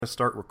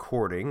Start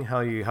recording. How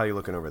you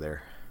looking over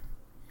there?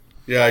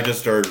 Yeah, I just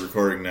started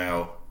recording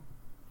now.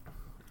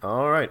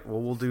 All right.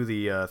 Well, we'll do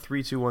the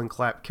 3, 2, 1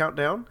 clap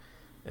countdown,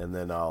 and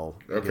then I'll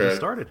get it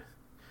started.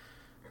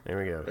 There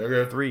we go.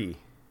 Okay. 3,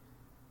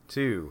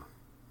 2,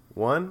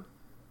 1.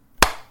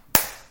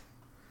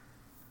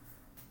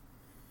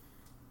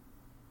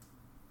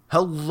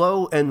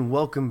 Hello and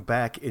welcome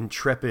back,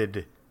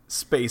 intrepid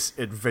space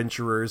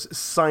adventurers,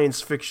 science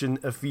fiction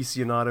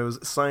aficionados,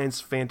 science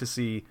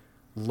fantasy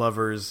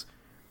lovers,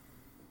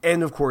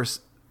 and of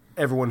course,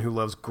 everyone who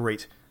loves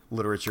great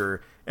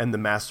literature and the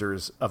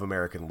masters of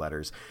American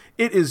letters.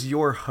 It is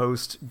your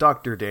host,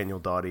 Dr. Daniel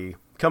Doughty,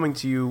 coming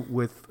to you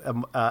with,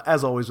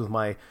 as always, with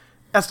my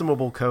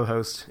estimable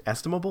co-host.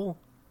 Estimable?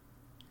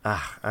 I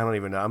don't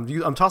even know.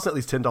 I'm tossing at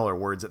least $10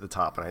 words at the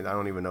top, and I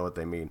don't even know what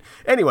they mean.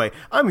 Anyway,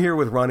 I'm here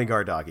with Ronnie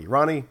Gardaki.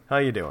 Ronnie, how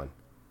you doing?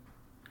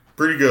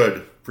 Pretty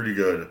good.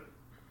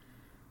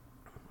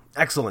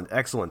 Excellent.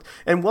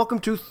 And welcome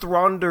to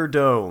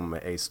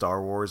Thunderdome, a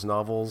Star Wars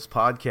novels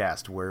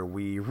podcast where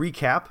we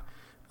recap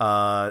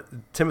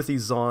Timothy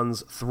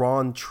Zahn's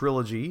Thrawn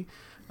trilogy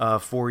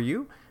for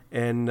you,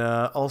 and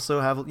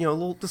also have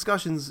little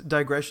discussions,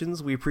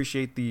 digressions. We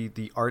appreciate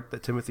the art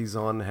that Timothy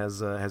Zahn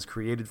has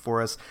created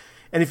for us.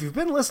 And if you've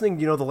been listening,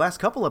 the last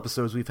couple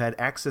episodes we've had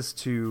access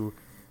to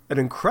an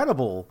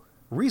incredible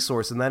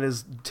resource, and that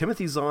is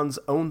Timothy Zahn's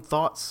own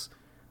thoughts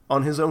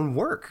on his own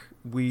work.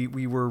 We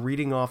were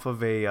reading off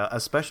of a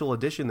special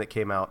edition that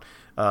came out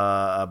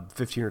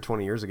 15 or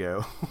 20 years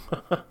ago,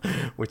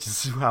 which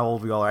is how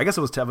old we all are. I guess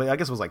it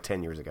was like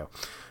 10 years ago.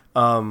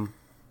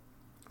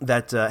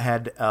 That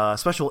had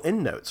special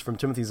endnotes from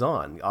Timothy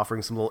Zahn,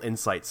 offering some little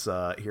insights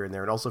here and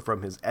there, and also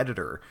from his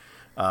editor.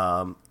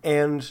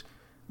 And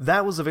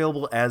that was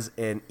available as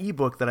an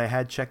ebook that I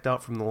had checked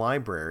out from the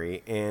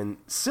library. And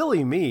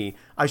silly me,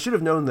 I should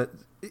have known that.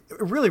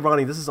 Really,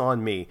 Ronnie, this is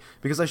on me,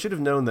 because I should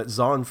have known that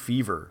Zahn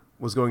fever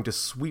was going to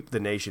sweep the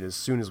nation as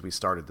soon as we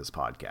started this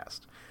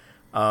podcast.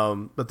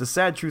 But the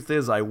sad truth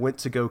is I went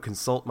to go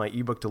consult my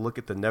ebook to look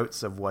at the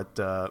notes of what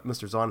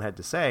Mr. Zahn had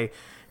to say,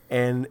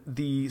 and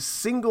the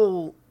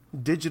single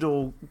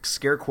digital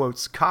scare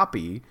quotes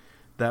copy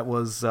that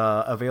was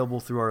available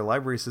through our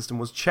library system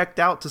was checked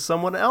out to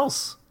someone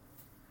else.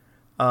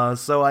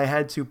 So I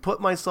had to put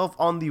myself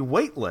on the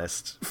wait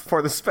list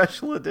for the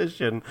special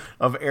edition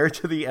of Heir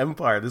to the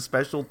Empire, the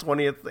special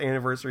 20th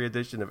anniversary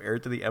edition of Heir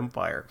to the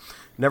Empire.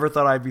 Never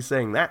thought I'd be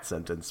saying that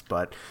sentence,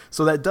 but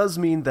so that does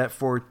mean that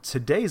for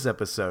today's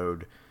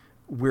episode,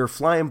 we're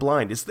flying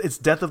blind. It's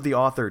Death of the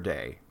Author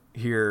Day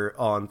here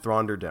on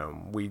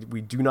Thunderdome. We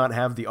do not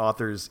have the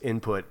author's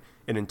input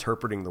in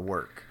interpreting the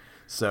work.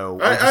 So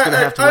we're just going to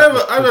have to...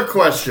 I have a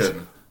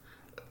question.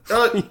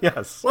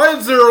 Yes. Why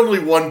is there only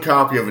one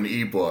copy of an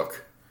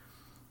ebook?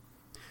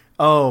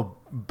 Oh,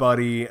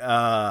 buddy,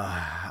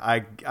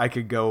 I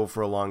could go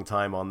for a long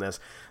time on this.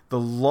 The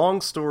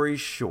long story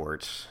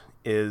short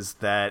is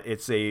that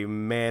it's a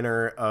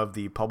manner of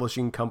the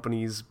publishing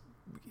companies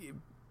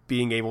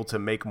being able to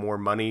make more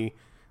money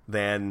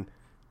than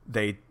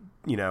they,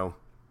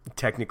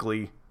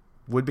 technically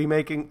would be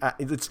making.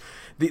 It's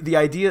the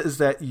idea is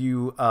that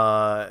you,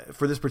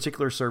 for this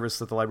particular service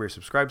that the library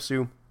subscribes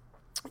to,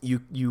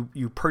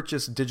 you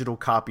purchase digital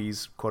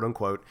copies, quote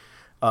unquote,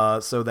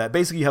 so that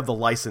basically you have the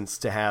license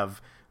to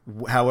have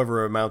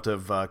however amount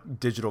of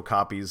digital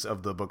copies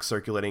of the book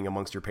circulating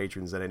amongst your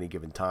patrons at any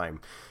given time.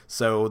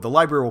 So the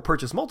library will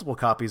purchase multiple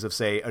copies of,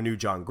 say, a new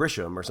John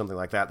Grisham or something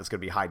like that that's going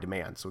to be high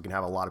demand, so we can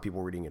have a lot of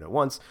people reading it at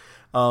once.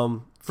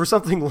 For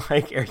something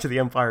like Heir to the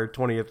Empire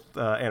 20th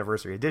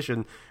Anniversary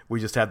Edition, we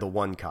just had the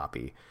one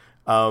copy.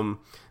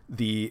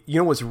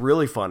 What's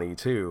really funny,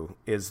 too,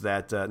 is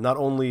that not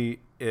only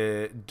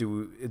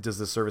does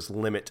the service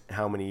limit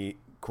how many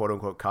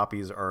quote-unquote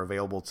copies are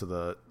available to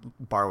the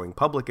borrowing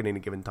public at any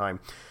given time,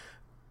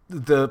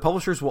 the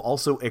publishers will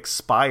also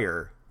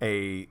expire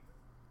a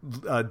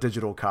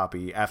digital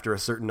copy after a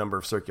certain number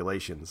of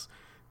circulations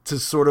to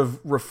sort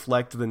of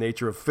reflect the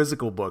nature of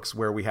physical books,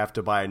 where we have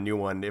to buy a new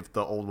one if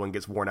the old one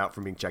gets worn out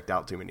from being checked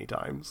out too many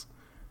times.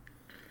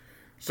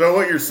 So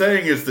what you're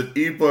saying is that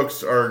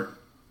ebooks are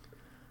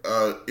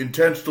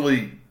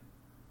intentionally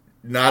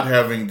not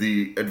having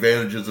the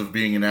advantages of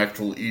being an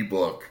actual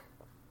ebook.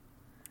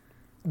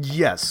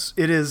 Yes,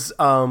 it is.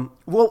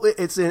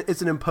 It's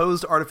an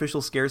imposed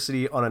artificial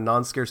scarcity on a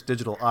non-scarce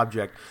digital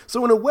object.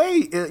 So in a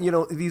way,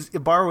 these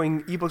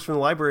borrowing ebooks from the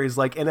library is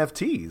like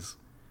NFTs.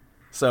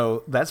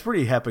 So that's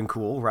pretty hep and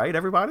cool, right?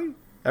 Everybody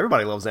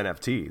loves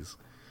NFTs.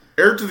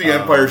 Heir to the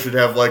Empire should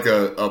have like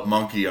a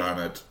monkey on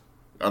it,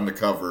 on the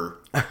cover.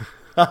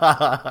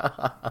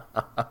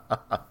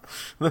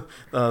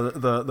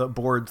 the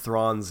board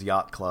Thrawn's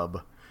Yacht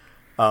Club.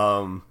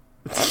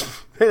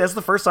 Hey, that's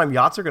the first time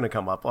yachts are going to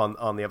come up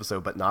on the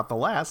episode, but not the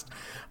last.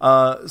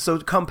 So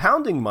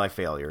compounding my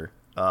failure,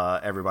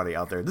 everybody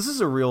out there, this is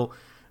a real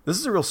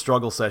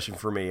struggle session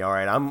for me. All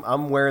right,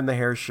 I'm wearing the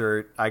hair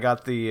shirt. I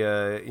got the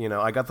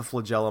I got the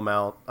flagellum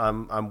out.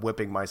 I'm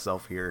whipping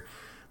myself here.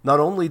 Not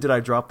only did I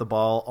drop the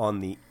ball on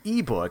the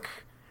ebook,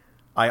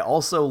 I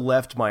also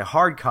left my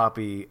hard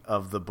copy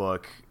of the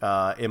book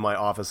in my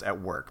office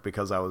at work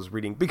because I was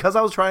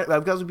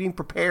being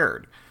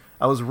prepared.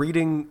 I was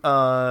reading.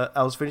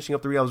 I was finishing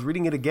up the read. I was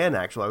reading it again.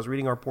 Actually, I was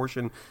reading our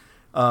portion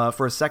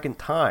for a second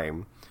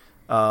time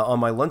on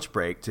my lunch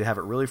break to have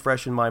it really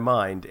fresh in my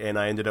mind, and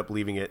I ended up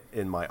leaving it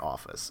in my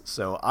office.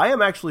 So I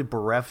am actually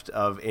bereft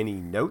of any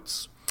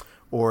notes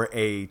or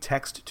a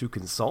text to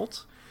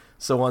consult.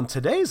 So on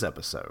today's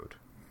episode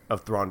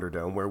of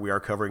Thunderdome, where we are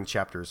covering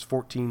chapters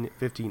 14,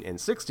 15, and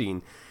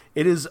 16,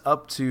 it is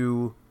up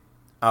to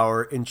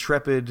our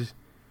intrepid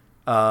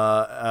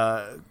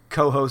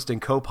co-host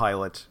and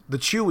co-pilot, the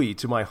Chewie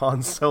to my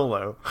Han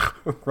Solo,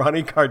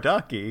 Ronnie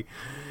Kardaki,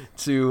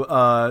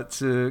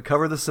 to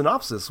cover the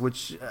synopsis,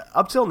 which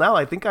up till now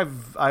I think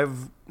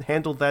I've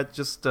handled that.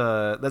 Just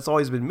that's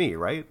always been me,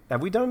 right?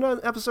 Have we done an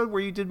episode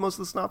where you did most of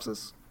the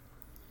synopsis?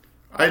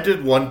 I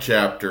did one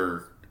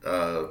chapter,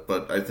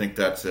 but I think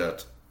that's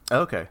it.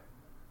 Okay.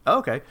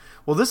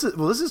 Well, this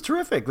is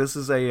terrific. This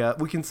is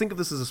we can think of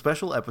this as a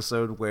special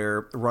episode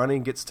where Ronnie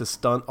gets to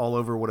stunt all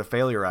over what a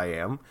failure I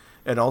am,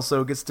 and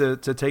also gets to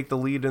take the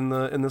lead in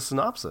the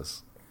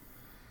synopsis.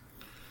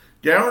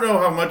 Yeah, I don't know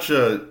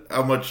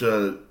how much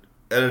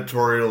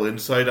editorial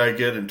insight I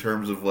get in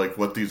terms of like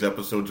what these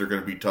episodes are going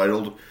to be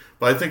titled,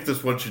 but I think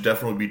this one should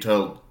definitely be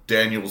titled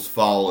Daniel's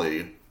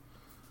Folly.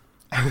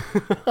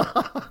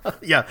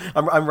 Yeah,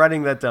 I'm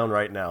writing that down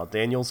right now.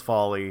 Daniel's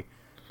Folly.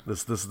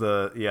 This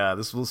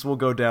will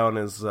go down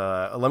as.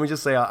 Let me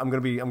just say, I'm gonna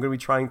be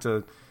trying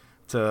to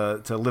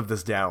live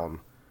this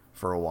down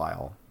for a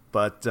while.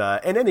 But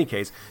in any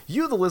case,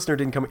 the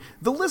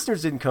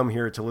listeners didn't come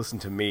here to listen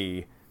to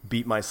me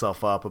beat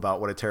myself up about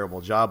what a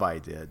terrible job I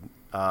did.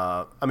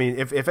 I mean,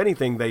 if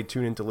anything, they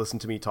tune in to listen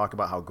to me talk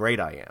about how great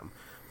I am.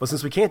 But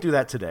since we can't do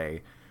that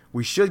today,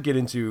 we should get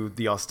into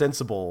the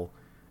ostensible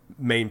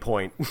main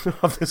point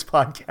of this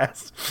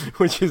podcast,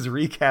 which is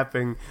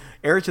recapping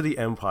Heir to the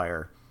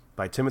Empire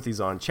by Timothy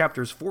Zahn,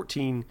 chapters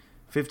 14,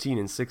 15,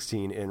 and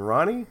 16. And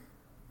Ronnie,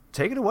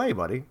 take it away,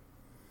 buddy.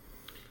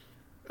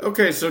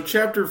 Okay, so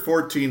chapter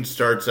 14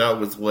 starts out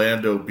with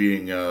Lando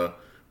being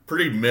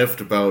pretty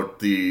miffed about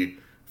the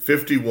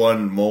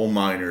 51 mole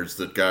miners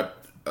that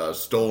got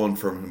stolen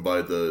from him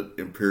by the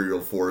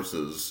Imperial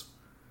forces.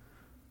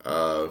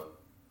 And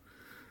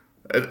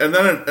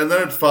then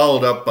it's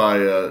followed up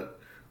by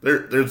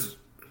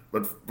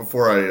but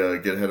before I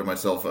get ahead of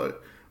myself,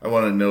 I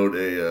want to note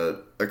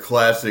a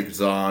classic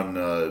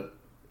Zahn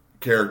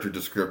character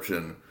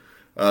description.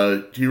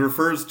 He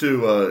refers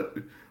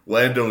to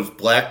Lando's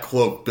black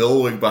cloak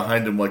billowing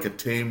behind him like a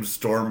tame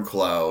storm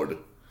cloud.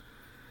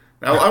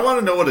 Now, I want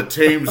to know what a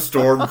tame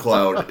storm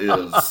cloud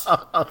is.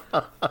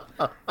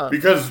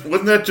 Because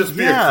wouldn't that just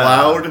be a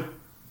cloud?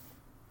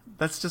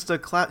 That's just a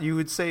cloud. You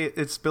would say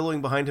it's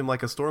billowing behind him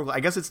like a storm cloud.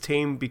 I guess it's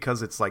tame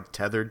because it's like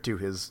tethered to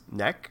his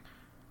neck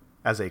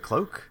as a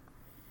cloak.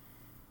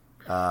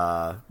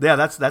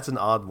 That's an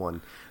odd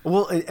one.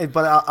 Well,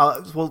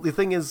 the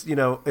thing is,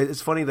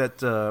 it's funny that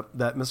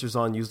Mr.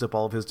 Zahn used up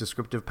all of his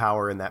descriptive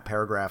power in that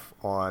paragraph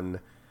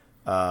on.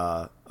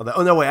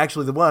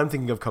 Actually, the one I'm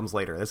thinking of comes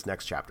later. That's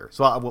next chapter.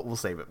 So we'll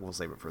save it. We'll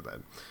save it for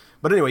then.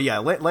 But anyway, yeah,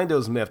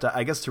 Lando's miffed.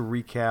 I guess to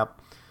recap,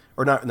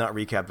 or not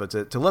recap,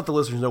 but to let the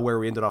listeners know where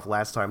we ended off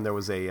last time, there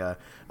was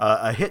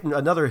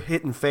another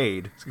hit and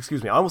fade.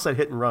 Excuse me, I almost said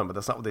hit and run, but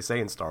that's not what they say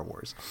in Star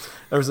Wars.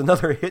 There was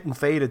another hit and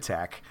fade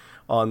attack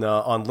on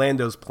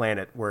Lando's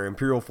planet where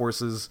Imperial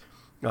forces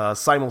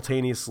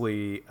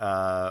simultaneously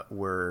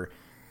were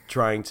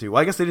trying to.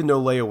 Well, I guess they didn't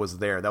know Leia was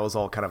there. That was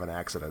all kind of an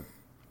accident.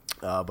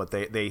 But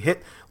they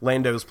hit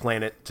Lando's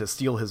planet to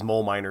steal his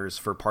mole miners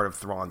for part of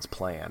Thrawn's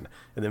plan,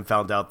 and then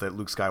found out that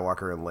Luke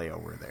Skywalker and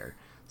Leia were there.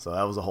 So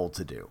that was a whole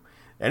to-do.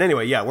 And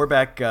anyway, yeah, we're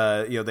back.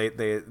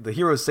 The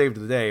heroes saved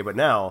the day, but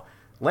now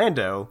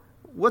Lando,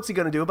 what's he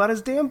going to do about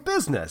his damn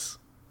business?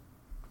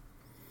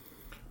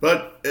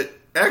 But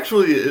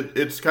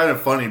it's kind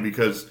of funny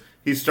because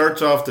he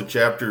starts off the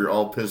chapter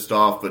all pissed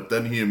off, but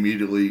then he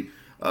immediately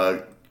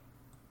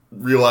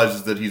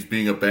realizes that he's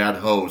being a bad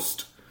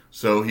host.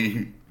 So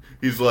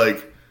he's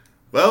like,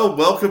 well,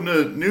 welcome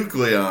to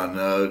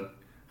Nucleon.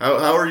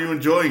 How are you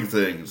enjoying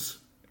things?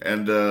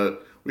 And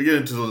we get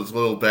into this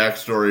little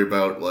backstory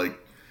about like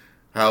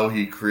how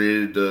he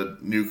created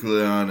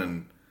Nucleon,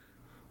 and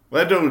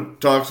Lando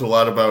talks a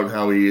lot about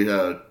how he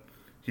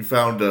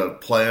found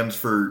plans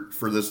for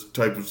this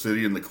type of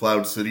city in the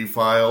Cloud City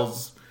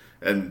files,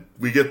 and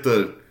we get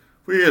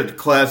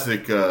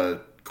classic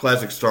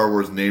Star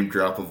Wars name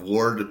drop of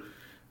Lord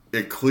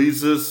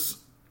Ecclesius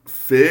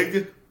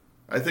Fig.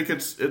 I think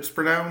it's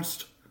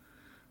pronounced.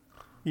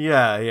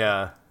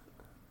 Yeah.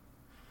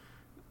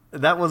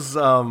 That was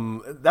a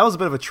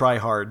bit of a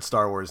try-hard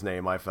Star Wars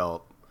name, I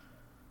felt.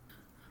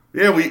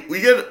 Yeah, we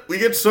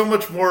get so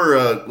much more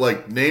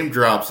like name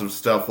drops of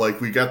stuff. Like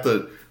we got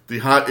the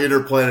hot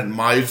inner planet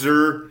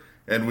Miser,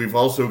 and we've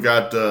also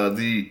got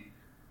the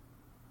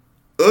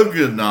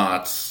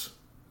Ugnaughts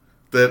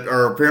that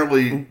are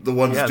apparently the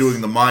ones doing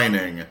the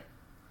mining.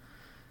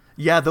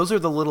 Yeah, those are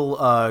the little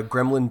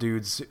gremlin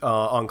dudes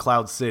on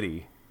Cloud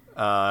City.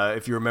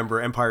 If you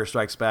remember Empire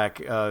Strikes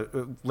Back,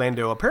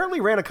 Lando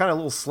apparently ran a kind of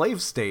little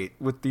slave state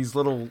with these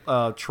little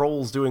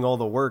trolls doing all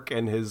the work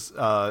and his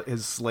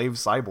slave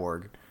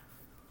cyborg.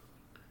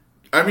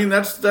 I mean,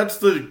 that's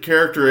the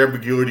character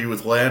ambiguity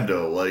with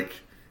Lando. Like,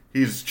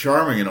 he's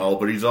charming and all,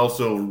 but he's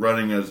also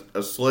running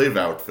a slave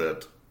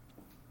outfit.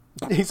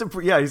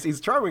 He's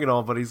charming and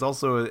all, but he's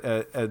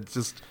also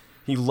just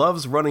he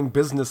loves running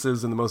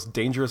businesses in the most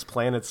dangerous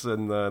planets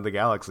in the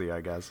galaxy,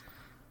 I guess.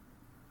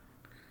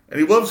 And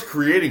he loves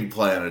creating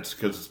planets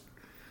because,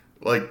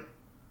 like,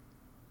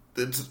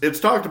 it's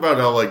talked about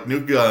how like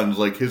Nuke Gun's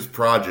like his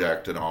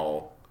project and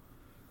all.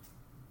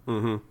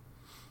 Mm-hmm.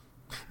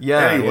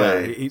 Yeah.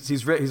 Anyway,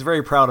 he's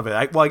very proud of it.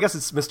 I guess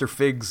it's Mr.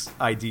 Fig's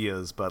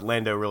ideas, but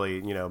Lando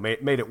really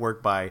made it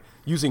work by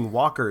using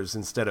walkers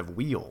instead of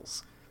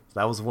wheels. So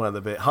that was one of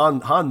the bit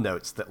Han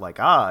notes that like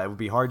it would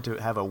be hard to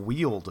have a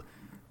wheeled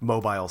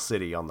mobile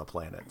city on the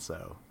planet.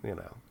 So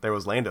there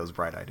was Lando's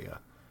bright idea.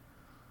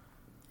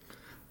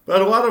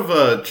 But a lot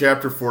of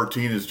Chapter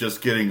 14 is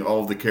just getting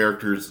all of the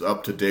characters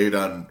up to date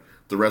on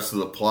the rest of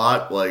the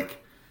plot.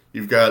 Like,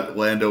 you've got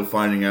Lando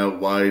finding out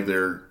why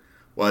they're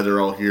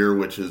all here,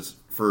 which is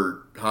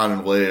for Han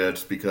and Leia.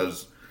 It's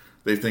because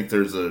they think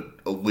there's a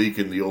leak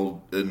in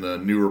the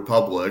New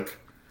Republic,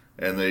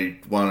 and they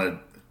want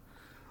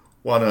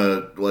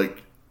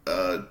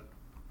to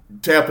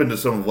tap into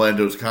some of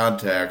Lando's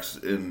contacts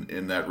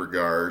in that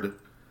regard.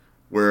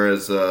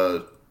 Whereas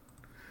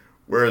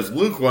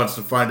Luke wants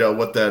to find out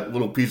what that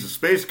little piece of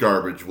space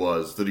garbage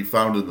was that he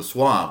found in the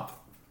swamp.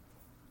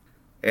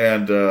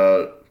 And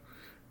the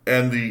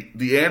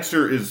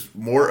answer is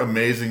more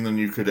amazing than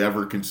you could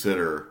ever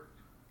consider.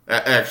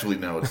 Actually,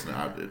 no, it's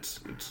not. It's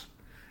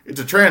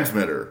a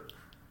transmitter.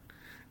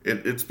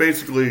 It's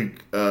basically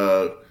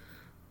a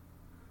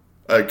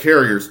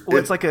carrier. Well,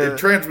 it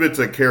transmits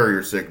a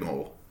carrier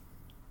signal.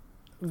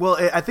 Well,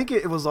 I think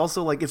it was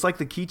also it's like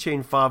the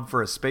keychain fob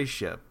for a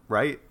spaceship,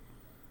 right?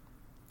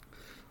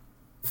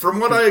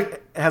 From what I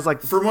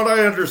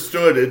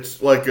understood,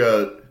 it's like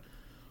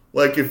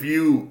if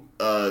you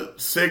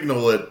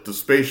signal it, the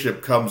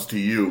spaceship comes to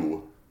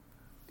you.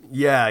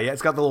 Yeah,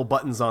 it's got the little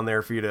buttons on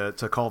there for you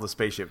to call the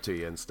spaceship to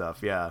you and stuff.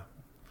 Yeah,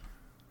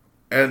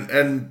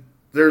 and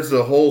there's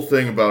a whole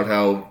thing about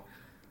how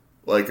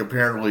like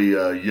apparently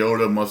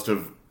Yoda must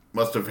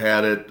have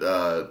had it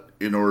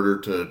in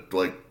order to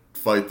like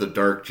fight the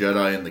Dark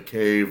Jedi in the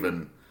cave,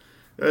 and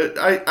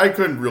I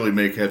couldn't really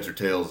make heads or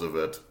tails of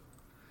it.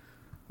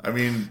 I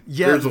mean,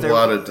 there's a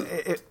lot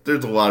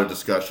of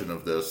discussion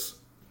of this.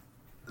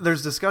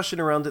 There's discussion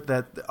around it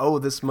that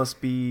this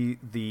must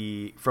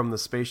be from the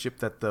spaceship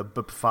that the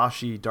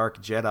Bupfashi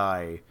Dark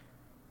Jedi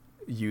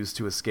used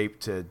to escape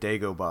to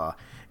Dagobah.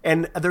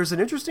 And there's an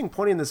interesting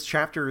point in this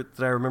chapter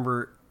that I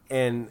remember,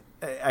 and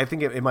I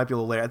think it might be a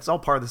little later. It's all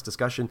part of this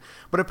discussion,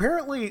 but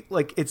apparently,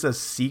 like, it's a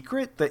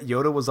secret that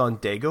Yoda was on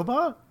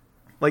Dagobah.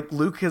 Like,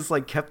 Luke has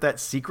kept that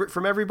secret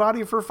from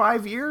everybody for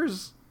 5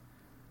 years.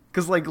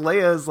 Because,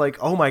 Leia is like,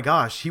 oh my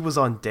gosh, he was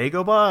on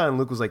Dagobah? And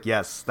Luke was like,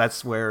 yes,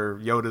 that's where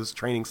Yoda's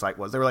training site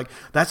was. They were like,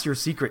 that's your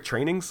secret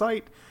training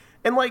site?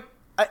 And,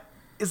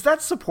 is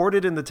that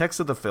supported in the text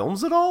of the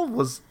films at all?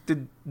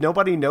 Did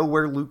nobody know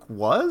where Luke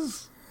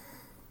was?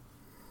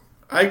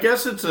 I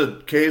guess it's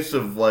a case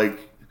of,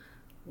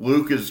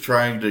 Luke is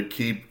trying to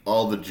keep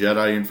all the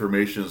Jedi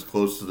information as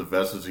close to the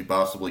vest as he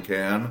possibly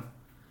can.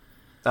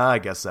 I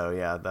guess so,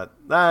 yeah.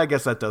 I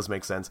guess that does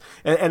make sense.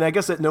 And I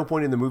guess at no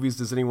point in the movies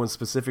does anyone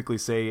specifically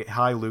say,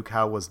 hi, Luke,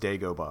 how was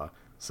Dagobah?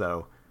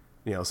 So,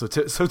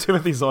 so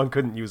Timothy Zahn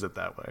couldn't use it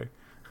that way.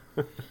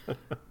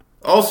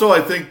 Also,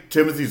 I think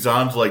Timothy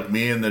Zahn's like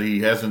me in that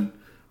he hasn't,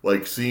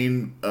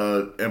 seen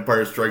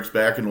Empire Strikes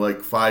Back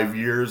in, 5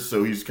 years,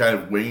 so he's kind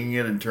of winging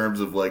it in terms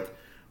of,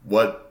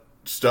 what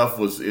stuff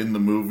was in the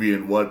movie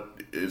and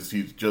what is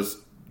he just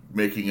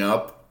making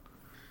up.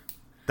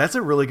 That's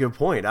a really good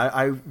point.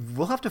 I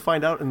will have to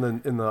find out in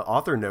the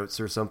author notes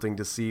or something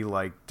to see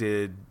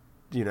did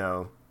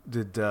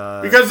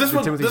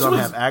Timothy Zahn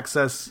have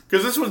access?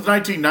 Because this was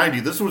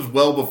 1990. This was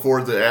well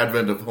before the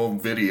advent of home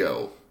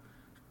video.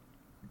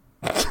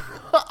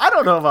 I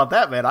don't know about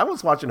that, man. I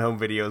was watching home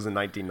videos in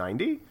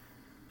 1990.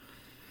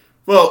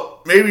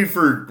 Well, maybe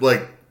for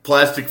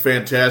Plastic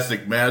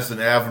Fantastic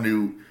Madison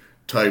Avenue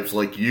types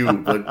like you,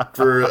 but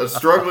for a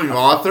struggling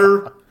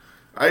author,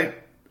 I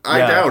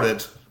doubt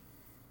it.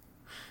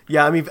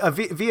 Yeah, I mean, a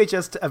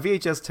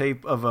VHS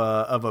tape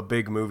of a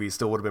big movie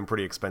still would have been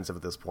pretty expensive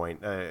at this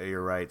point.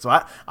 You're right.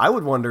 So I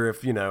would wonder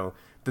if did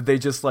they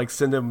just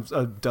send him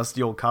a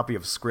dusty old copy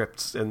of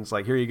scripts and it's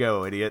here you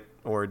go, idiot,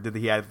 or did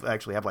he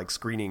actually have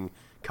screening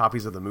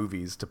copies of the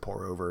movies to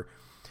pour over,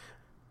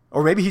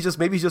 or maybe he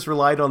just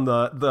relied on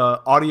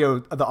the audio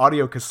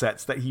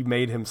cassettes that he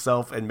made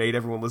himself and made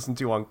everyone listen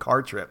to on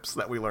car trips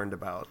that we learned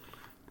about.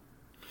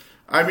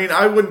 I mean,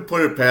 I wouldn't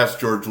put it past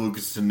George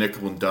Lucas to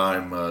nickel and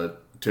dime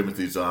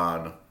Timothy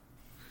Zahn.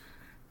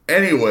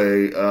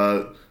 Anyway,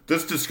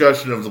 this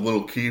discussion of the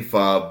little key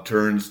fob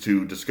turns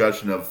to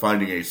discussion of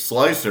finding a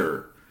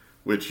slicer,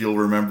 which you'll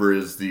remember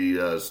is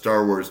the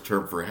Star Wars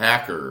term for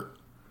hacker.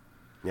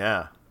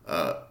 Yeah.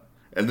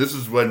 and this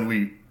is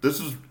when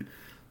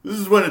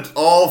it's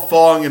all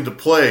falling into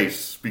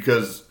place,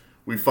 because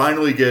we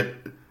finally get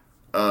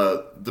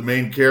the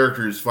main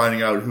characters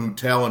finding out who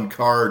Talon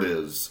Card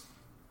is.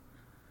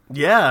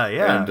 Yeah.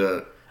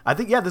 And I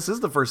think, this is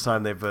the first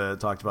time they've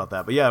talked about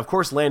that. But yeah, of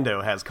course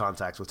Lando has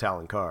contacts with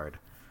Talon Card.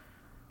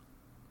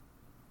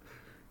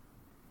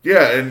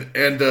 Yeah,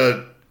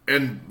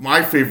 and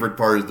my favorite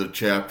part of the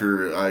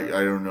chapter,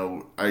 I don't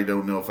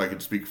know if I can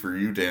speak for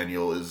you,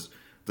 Daniel, is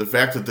the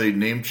fact that they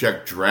name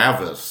check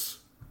Dravis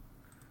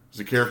as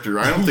a character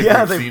I don't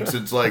think we've seen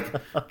since like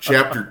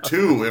chapter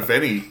 2,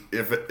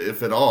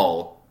 if at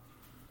all.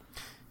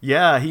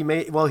 Yeah, he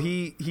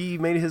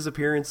made his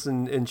appearance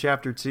in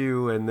chapter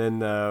 2, and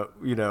then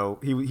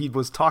he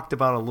was talked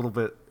about a little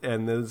bit,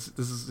 and this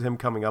is him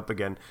coming up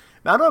again.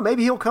 I don't know,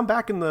 maybe he'll come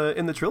back in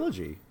the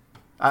trilogy.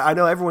 I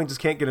know everyone just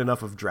can't get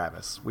enough of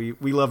Dravis.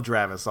 We love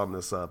Dravis on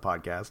this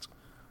podcast.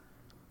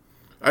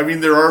 I mean,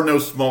 there are no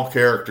small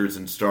characters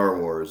in Star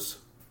Wars.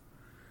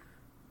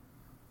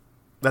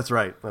 That's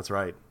right.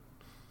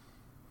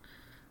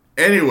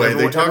 Anyway,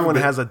 everyone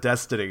has a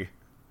destiny.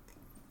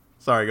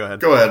 Sorry, go ahead.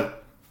 Go ahead.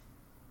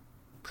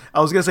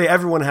 I was going to say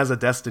everyone has a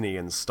destiny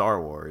in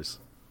Star Wars.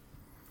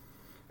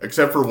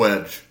 Except for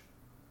Wedge.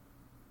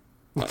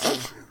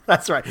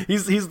 That's right.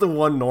 He's the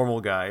one normal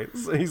guy.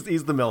 He's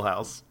the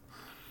Milhouse.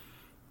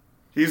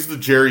 He's the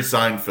Jerry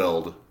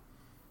Seinfeld.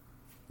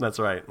 That's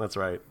right.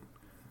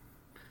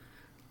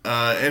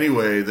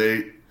 Anyway,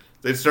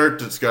 they start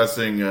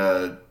discussing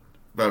about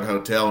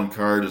how Talon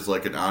Card is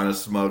like an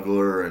honest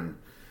smuggler, and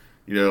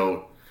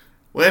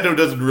Lando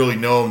doesn't really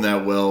know him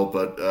that well,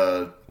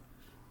 but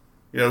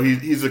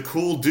he's a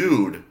cool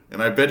dude,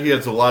 and I bet he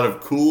has a lot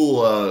of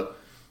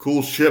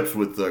cool ships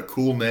with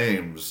cool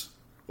names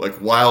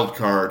like Wild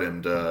Card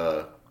and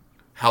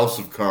House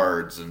of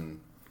Cards and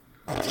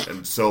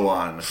so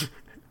on.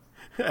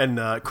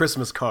 And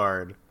Christmas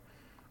Card.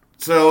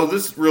 So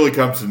this really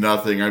comes to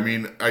nothing. I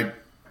mean,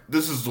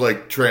 this is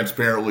like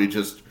transparently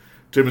just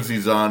Timothy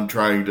Zahn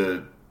trying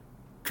to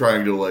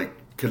like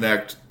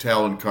connect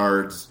Talon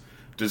Card's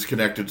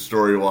disconnected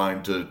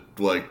storyline to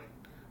like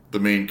the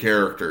main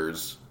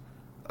characters.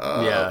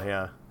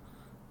 Yeah.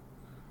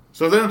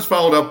 So then it's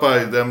followed up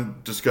by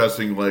them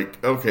discussing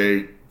like,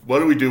 okay, what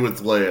do we do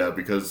with Leia?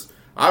 Because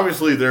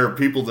obviously there are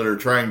people that are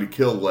trying to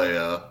kill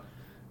Leia,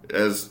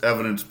 as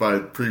evidenced by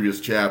previous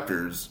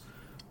chapters.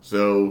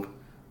 So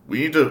we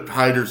need to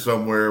hide her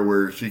somewhere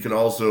where she can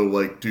also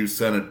like do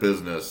Senate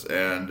business.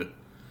 And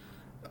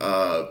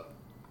but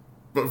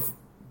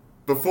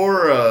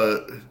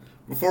before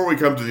we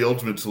come to the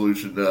ultimate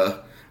solution,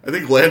 I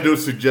think Lando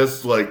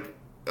suggests like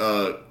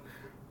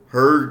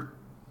her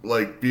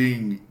like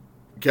being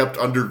kept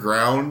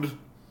underground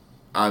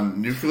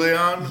on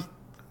Nucleon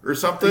or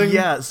something.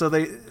 Yeah, so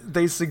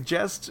they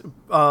suggest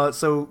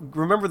so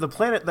remember the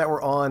planet that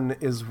we're on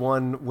is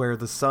one where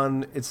the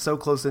sun, it's so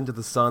close into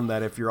the sun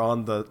that if you're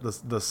on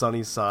the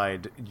sunny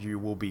side you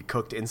will be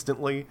cooked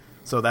instantly.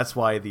 So that's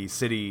why the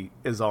city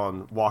is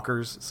on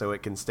walkers, so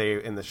it can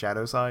stay in the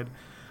shadow side.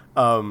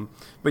 But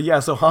yeah,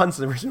 so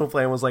Han's original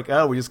plan was like,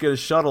 oh, we just get a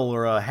shuttle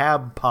or a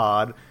hab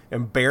pod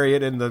and bury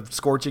it in the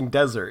scorching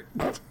desert.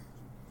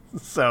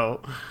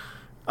 So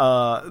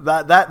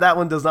that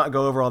one does not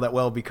go over all that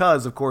well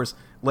because, of course,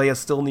 Leia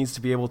still needs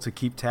to be able to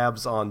keep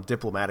tabs on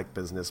diplomatic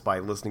business by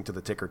listening to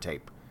the ticker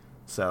tape.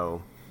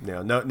 So,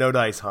 no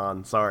dice,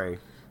 Han. Sorry.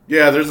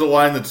 Yeah, there's a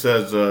line that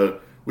says,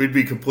 we'd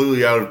be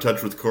completely out of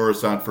touch with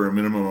Coruscant for a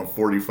minimum of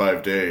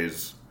 45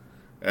 days,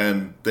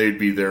 and they'd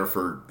be there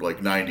for,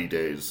 like, 90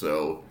 days,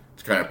 so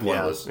it's kind of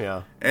pointless.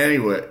 Yeah.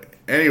 Anyway,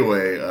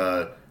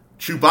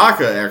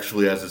 Chewbacca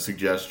actually has a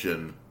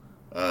suggestion.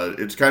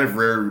 It's kind of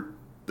rare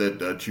that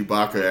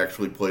Chewbacca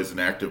actually plays an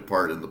active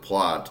part in the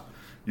plot.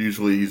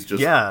 Usually he's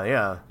just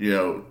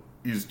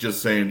he's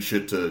just saying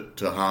shit to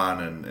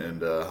Han,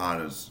 and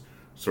Han is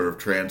sort of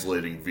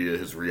translating via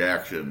his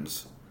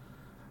reactions.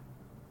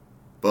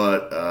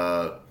 But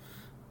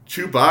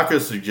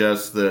Chewbacca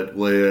suggests that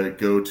Leia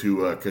go to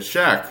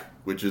Kashyyyk,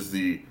 which is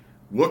the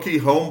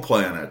Wookiee home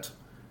planet.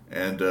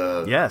 And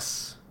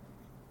yes,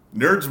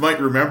 nerds might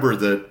remember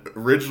that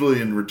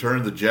originally in Return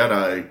of the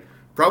Jedi,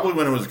 probably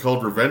when it was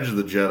called Revenge of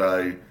the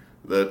Jedi,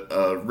 that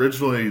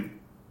originally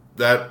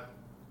that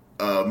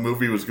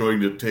movie was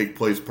going to take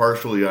place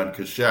partially on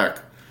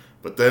Kashyyyk,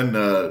 but then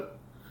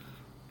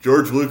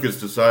George Lucas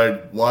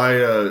decided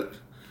why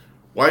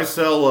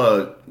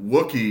sell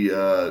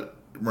Wookiee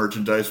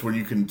merchandise when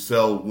you can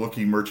sell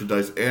Wookiee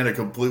merchandise and a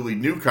completely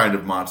new kind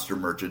of monster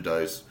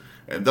merchandise,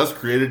 and thus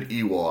created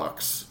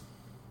Ewoks.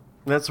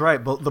 That's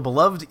right, the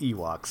beloved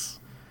Ewoks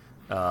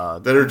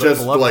that are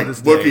just like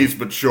Wookiees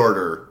but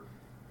shorter.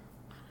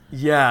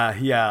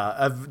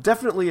 Yeah,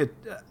 definitely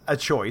a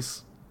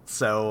choice.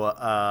 So,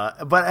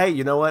 but hey,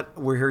 you know what?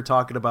 We're here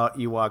talking about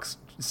Ewoks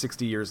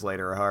 60 years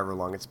later, or however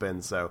long it's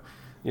been. So,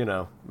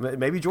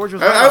 maybe George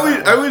was. I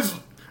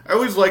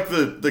always like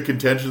the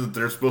contention that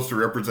they're supposed to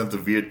represent the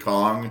Viet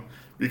Cong,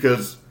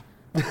 because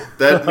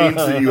that means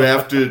that you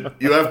have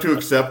to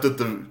accept that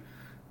the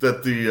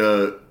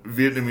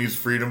Vietnamese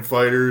freedom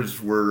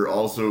fighters were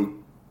also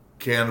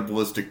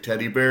cannibalistic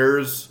teddy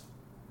bears.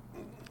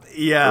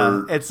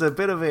 Yeah, it's a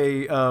bit of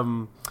a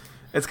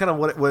it's kind of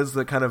what it was,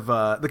 the kind of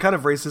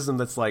racism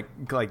that's like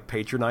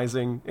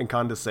patronizing and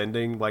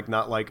condescending, like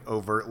not like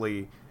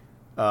overtly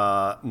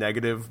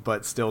negative,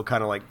 but still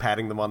kind of like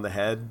patting them on the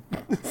head.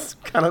 It's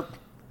kind of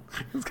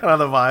the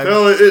vibe.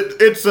 No,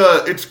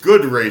 it's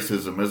good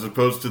racism as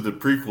opposed to the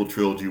prequel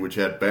trilogy, which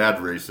had bad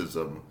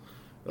racism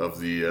of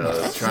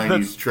the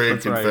Chinese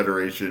Trade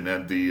Confederation, right.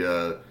 And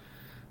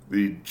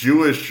the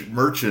Jewish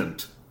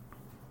merchant.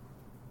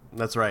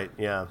 That's right,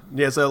 yeah.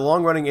 Yeah, it's a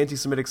long-running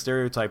anti-Semitic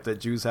stereotype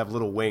that Jews have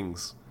little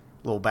wings,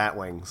 little bat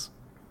wings.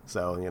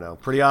 So,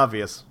 pretty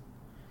obvious.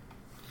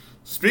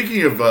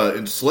 Speaking of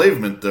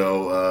enslavement,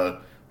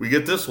 though, we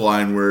get this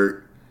line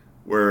where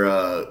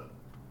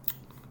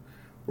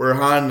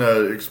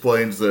Han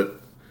explains that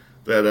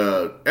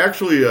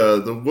actually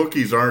the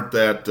Wookiees aren't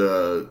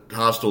that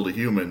hostile to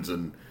humans,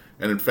 and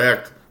in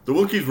fact, the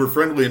Wookiees were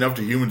friendly enough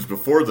to humans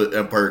before the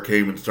Empire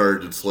came and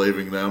started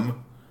enslaving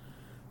them,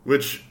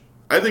 which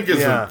I think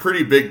is a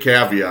pretty big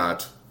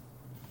caveat.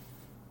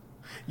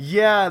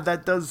 Yeah,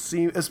 that does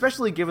seem,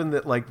 especially given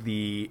that, like,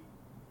 and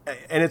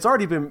it's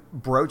already been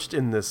broached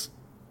in this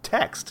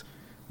text,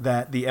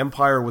 that the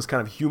Empire was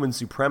kind of human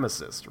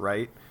supremacist,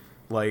 right?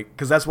 Like,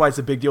 because that's why it's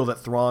a big deal that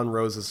Thrawn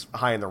rose as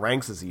high in the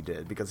ranks as he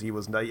did, because he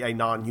was a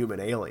non-human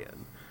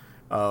alien.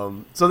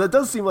 So that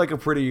does seem like a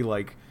pretty,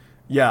 like,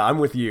 yeah, I'm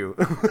with you.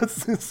 It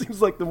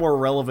seems like the more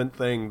relevant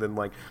thing than,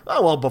 like,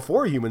 oh, well,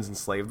 before humans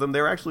enslaved them,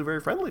 they were actually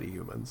very friendly to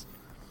humans.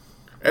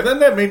 And then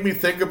that made me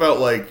think about,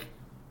 like,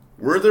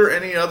 were there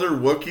any other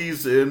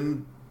Wookiees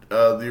in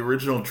the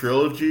original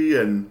trilogy?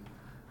 And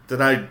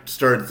then I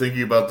started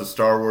thinking about the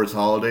Star Wars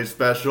Holiday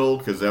Special,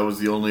 because that was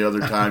the only other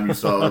time you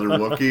saw other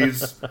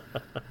Wookiees.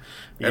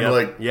 And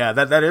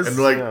that is.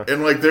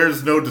 And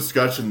there's no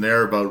discussion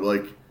there about,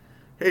 like,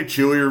 hey,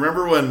 Chewie,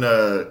 remember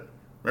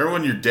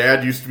when your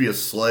dad used to be a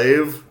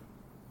slave?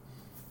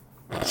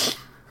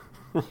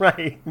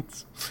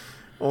 Right.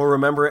 Or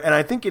remember, and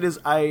I think it is,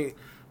 I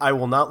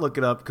will not look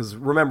it up, because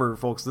remember,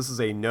 folks, this is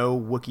a no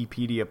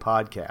Wikipedia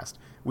podcast.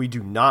 We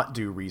do not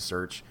do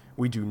research.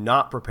 We do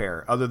not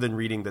prepare other than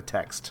reading the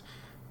text.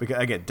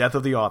 Because, again, death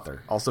of the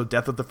author. Also,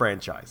 death of the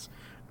franchise.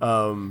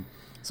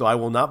 So I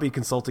will not be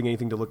consulting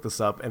anything to look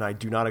this up, and I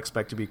do not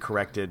expect to be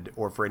corrected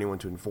or for anyone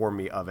to inform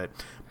me of it.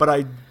 But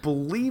I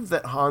believe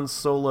that Han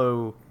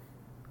Solo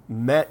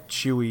met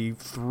Chewie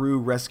through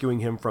rescuing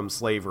him from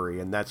slavery,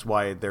 and that's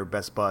why they're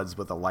best buds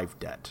with a life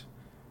debt.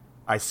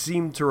 I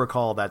seem to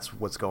recall that's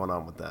what's going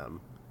on with them.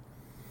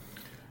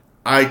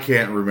 I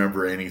can't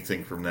remember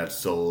anything from that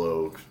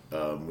Solo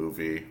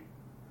movie.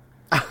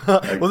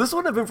 Well, this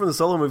wouldn't have been from the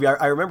Solo movie.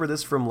 I remember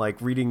this from,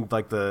 like, reading,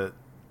 like, well,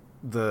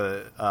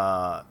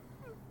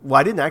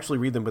 I didn't actually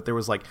read them, but there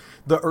was, like,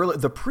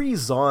 the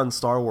pre-Zahn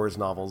Star Wars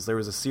novels. There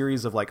was a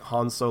series of, like,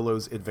 Han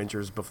Solo's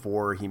adventures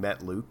before he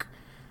met Luke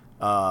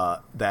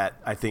that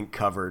I think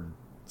covered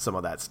some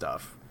of that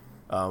stuff.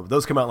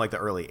 Those come out in, like, the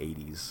early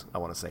 80s, I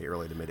want to say,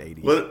 early to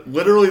mid-80s.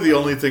 Literally the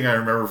only thing I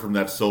remember from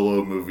that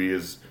Solo movie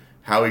is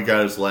how he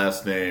got his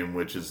last name,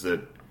 which is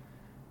that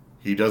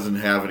he doesn't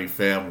have any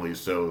family,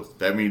 so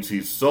that means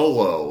he's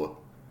solo.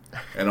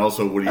 And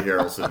also Woody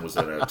Harrelson was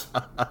in it.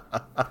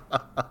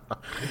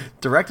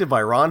 Directed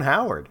by Ron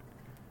Howard.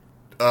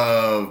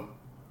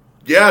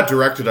 Yeah,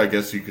 directed, I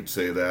guess you could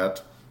say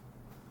that.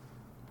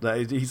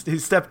 He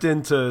stepped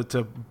in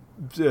to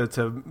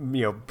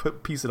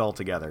piece it all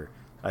together,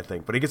 I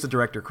think. But he gets a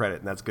director credit,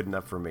 and that's good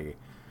enough for me.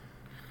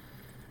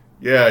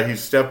 Yeah, he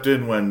stepped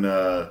in when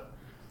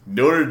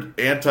noted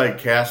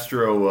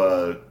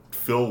anti-Castro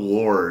Phil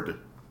Lord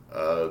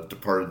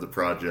departed the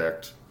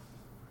project.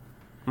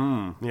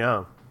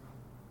 Yeah.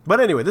 But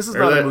anyway, this is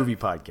not a movie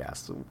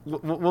podcast.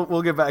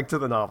 We'll get back to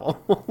the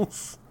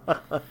novels.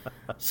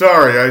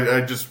 Sorry,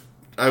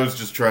 I was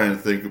just trying to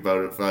think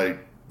about if I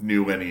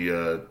knew any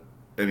other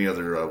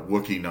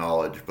Wookiee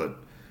knowledge, but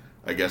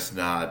I guess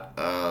not.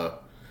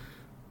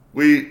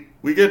 We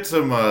get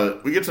some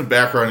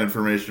background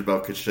information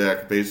about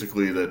Kashyyyk,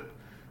 basically that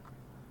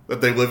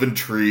they live in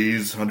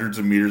trees hundreds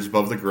of meters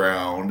above the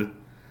ground,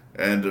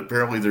 and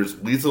apparently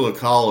there's lethal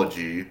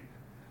ecology,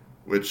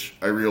 which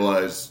I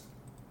realize,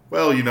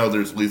 well,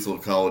 there's lethal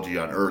ecology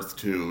on Earth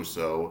too,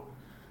 so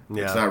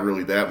it's not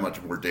really that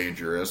much more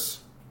dangerous.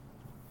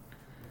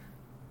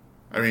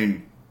 I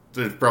mean,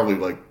 there's probably,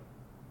 like,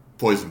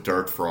 poison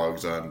dart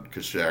frogs on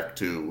Kashyyyk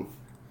too.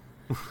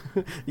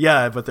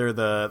 Yeah, but they're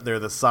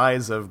the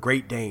size of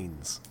Great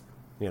Danes.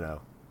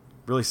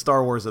 Really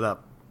Star Wars it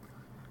up.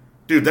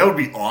 Dude, that would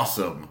be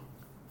awesome.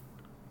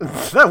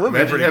 That would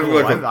be pretty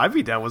cool. I'd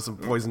be down with some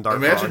poison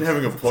dart frogs. Imagine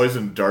having a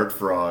poison dart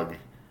frog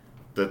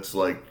that's,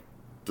 like,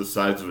 the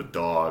size of a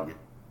dog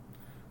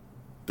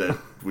that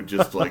would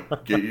just,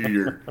 like, get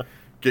you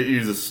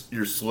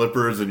your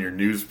slippers and your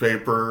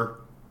newspaper.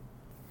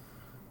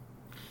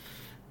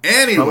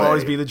 Anyway, that'll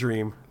always be the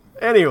dream.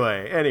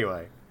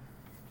 Anyway.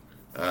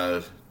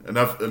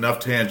 Enough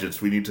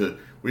tangents. We need to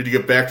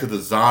get back to the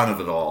Zahn of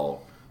it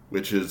all,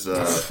 which is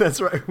that's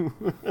right.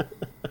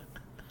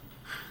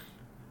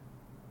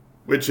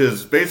 which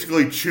is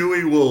basically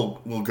Chewie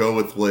will go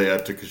with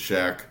Leia to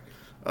Kashyyyk.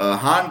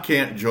 Han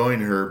can't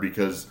join her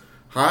because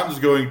Han's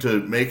going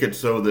to make it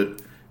so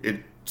that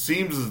it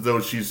seems as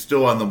though she's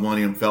still on the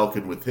Millennium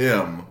Falcon with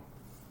him.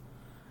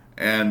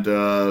 And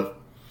Leia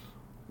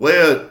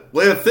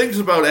thinks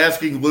about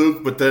asking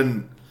Luke, but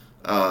then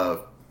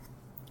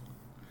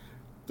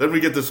we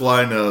get this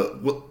line,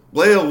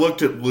 Leia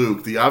looked at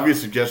Luke, the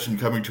obvious suggestion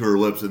coming to her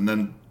lips, and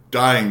then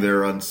dying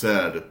there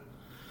unsaid.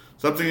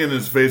 Something in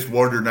his face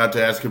warned her not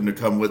to ask him to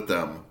come with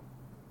them.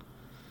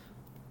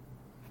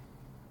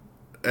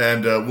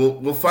 And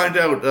we'll find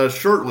out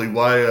shortly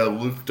why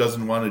Luke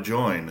doesn't want to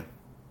join.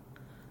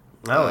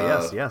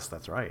 Oh, yes,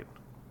 that's right.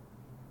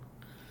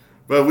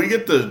 But we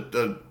get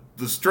the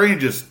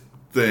strangest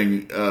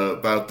thing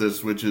about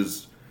this, which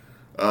is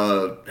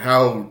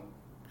how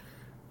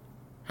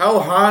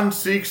Han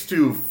seeks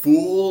to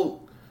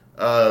fool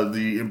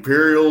the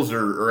Imperials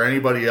or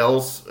anybody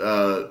else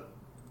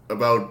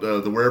about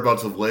the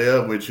whereabouts of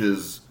Leia, which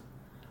is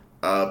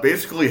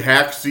basically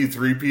hack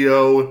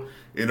C-3PO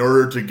in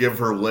order to give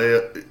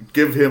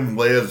him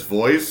Leia's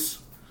voice.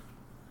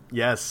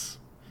 Yes.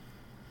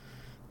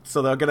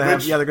 So they're gonna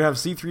have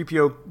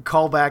C-3PO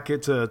call back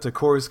it to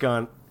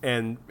Coruscant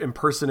and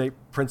impersonate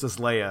Princess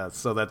Leia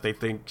so that they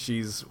think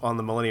she's on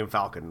the Millennium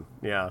Falcon.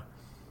 Yeah.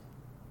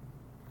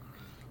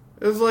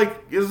 It's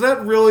like, is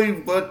that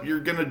really what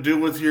you're gonna do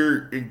with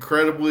your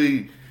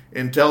incredibly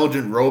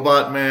intelligent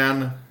robot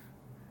man?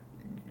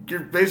 You're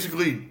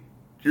basically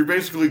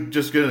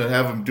just gonna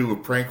have him do a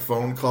prank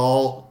phone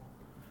call.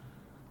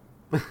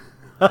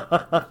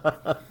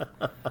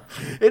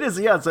 It is,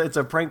 yeah. It's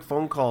a prank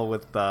phone call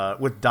with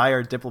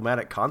dire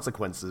diplomatic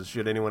consequences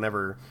should anyone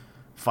ever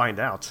find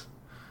out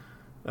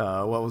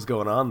what was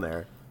going on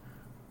there.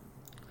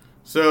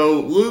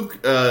 So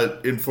Luke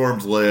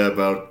informs Leia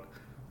about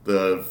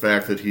the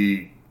fact that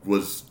he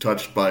was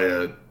touched by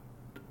a...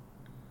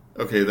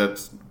 Okay,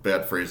 that's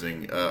bad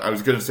phrasing. I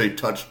was going to say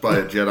touched by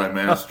a Jedi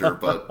Master,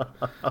 but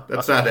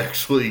that's not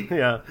actually...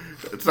 Yeah.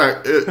 It's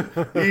not...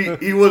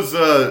 He was...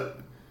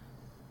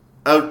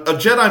 A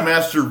Jedi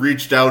Master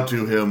reached out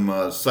to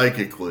him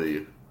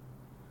psychically.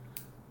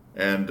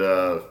 And...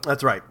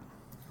 That's right.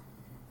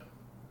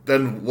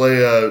 Then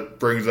Leia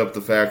brings up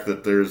the fact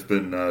that there's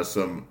been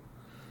some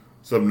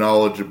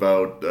knowledge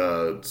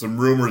about... some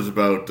rumors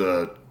about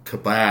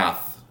Kabath,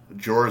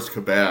 Joris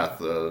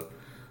Kabath.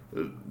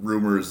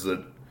 Rumors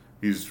that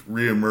he's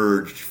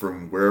reemerged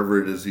from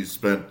wherever it is he's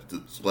spent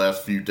the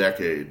last few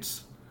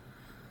decades.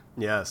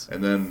 Yes.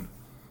 And then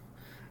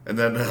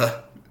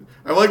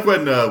I like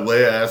when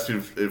Leia asked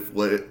if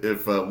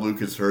Luke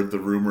has heard the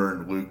rumor,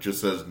 and Luke just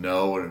says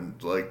no,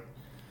 and like,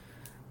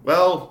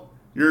 well,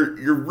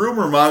 your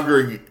rumor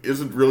mongering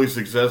isn't really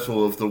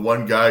successful if the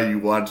one guy you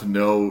want to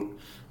know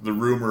the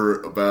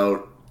rumor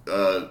about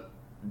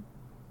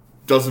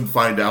doesn't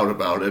find out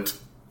about it.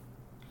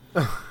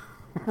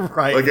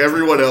 Right. Like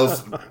everyone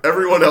else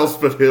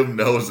but him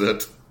knows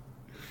it.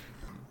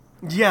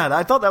 Yeah,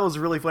 I thought that was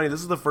really funny.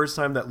 This is the first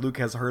time that Luke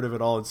has heard of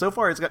it all. And so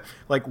far it's got,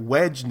 like,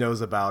 Wedge knows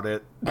about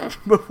it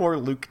before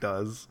Luke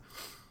does,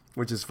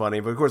 which is funny.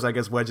 But of course, I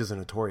guess Wedge is a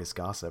notorious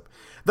gossip.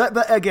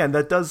 That again,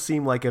 that does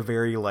seem like a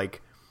very,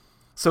 like...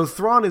 So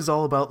Thrawn is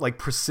all about, like,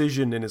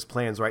 precision in his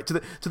plans, right?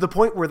 To the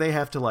point where they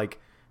have to, like,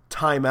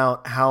 time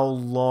out how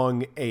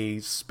long a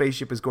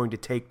spaceship is going to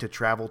take to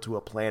travel to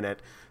a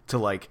planet to,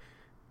 like,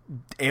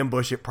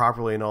 ambush it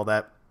properly and all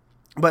that.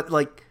 But,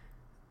 like,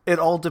 it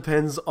all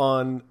depends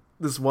on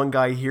this one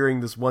guy hearing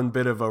this one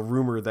bit of a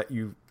rumor that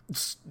you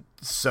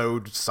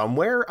sowed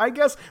somewhere, I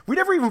guess. We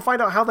never even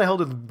find out how the hell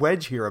did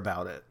Wedge hear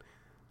about it.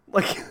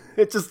 Like,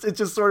 it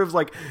just sort of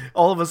like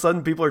all of a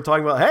sudden people are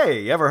talking about,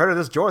 hey, you ever heard of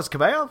this Joris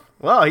Kabath?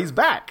 Well, he's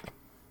back,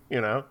 you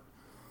know?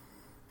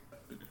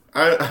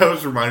 I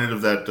was reminded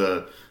of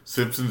that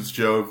Simpsons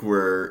joke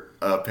where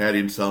Patty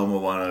and Selma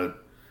want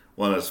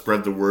to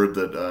spread the word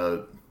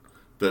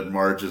that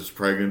Marge is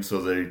pregnant,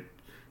 so they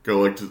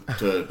go like to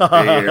A.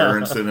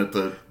 Aronson at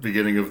the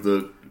beginning of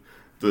the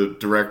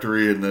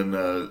directory, and then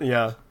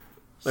there's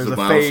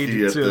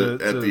Zabowski a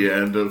at the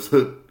end of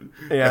the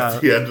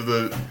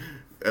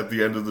at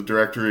the end of the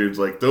directory. It's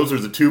like, those are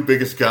the two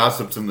biggest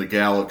gossips in the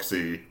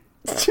galaxy.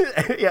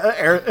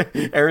 Yeah,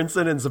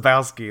 Aronson and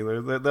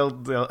Zabowski.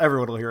 They'll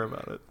everyone will hear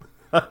about it.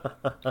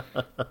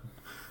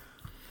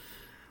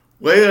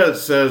 Leia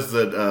says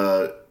that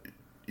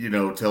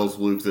tells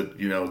Luke that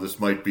this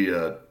might be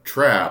a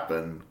trap,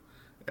 and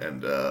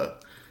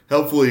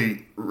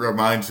helpfully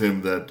reminds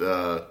him that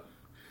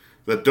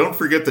don't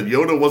forget that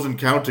Yoda wasn't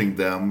counting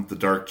them, the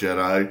Dark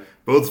Jedi.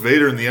 Both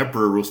Vader and the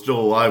Emperor were still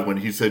alive when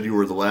he said you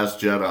were the last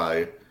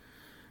Jedi,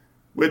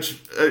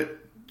 which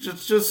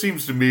just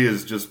seems to me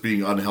as just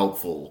being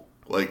unhelpful.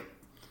 Like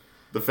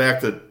the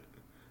fact that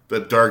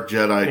Dark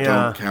Jedi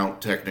don't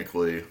count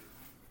technically.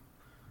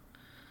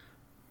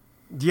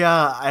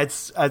 Yeah,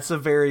 it's a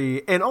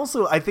very... And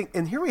also, I think...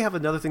 And here we have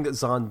another thing that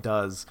Zahn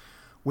does,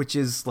 which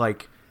is,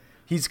 like,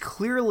 he's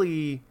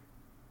clearly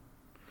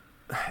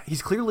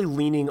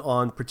leaning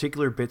on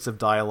particular bits of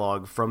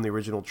dialogue from the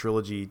original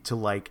trilogy to,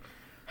 like,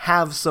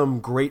 have some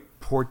great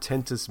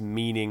portentous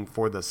meaning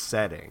for the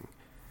setting.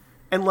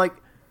 And, like,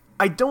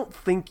 I don't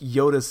think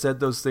Yoda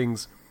said those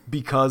things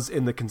because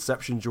in the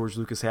conception George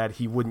Lucas had,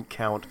 he wouldn't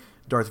count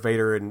Darth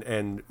Vader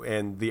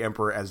and the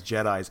Emperor as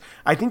Jedis.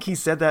 I think he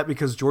said that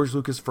because George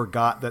Lucas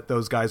forgot that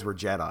those guys were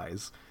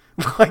Jedis.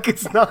 Like,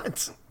 it's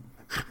not,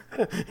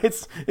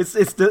 it's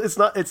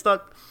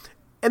not,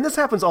 and this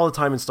happens all the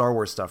time in Star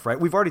Wars stuff, right?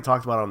 We've already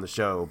talked about it on the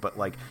show, but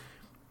like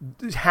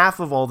half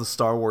of all the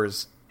Star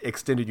Wars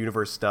extended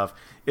universe stuff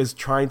is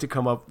trying to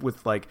come up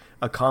with like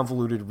a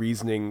convoluted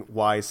reasoning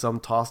why some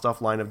tossed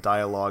off line of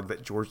dialogue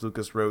that George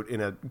Lucas wrote in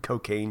a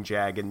cocaine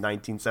jag in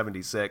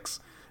 1976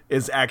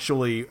 is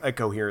actually a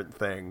coherent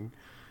thing.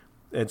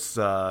 It's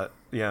the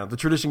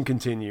tradition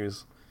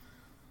continues.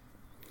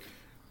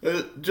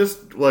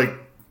 Just like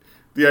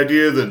the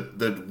idea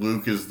that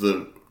Luke is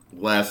the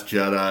last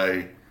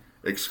Jedi,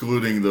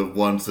 excluding the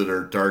ones that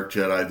are Dark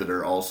Jedi that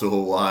are also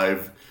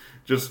alive,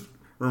 just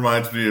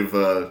reminds me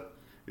of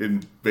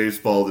in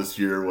baseball this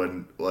year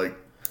when like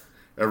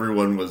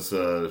everyone was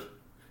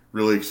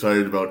really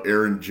excited about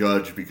Aaron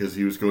Judge because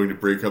he was going to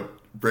break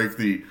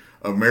the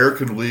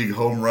American League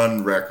home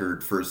run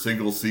record for a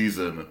single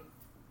season.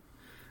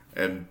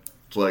 And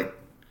it's like,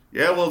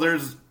 yeah, well,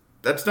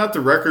 that's not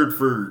the record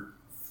for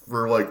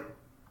like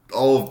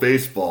all of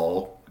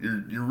baseball.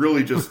 You're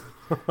really just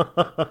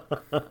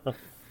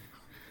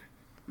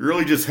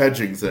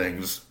hedging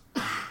things.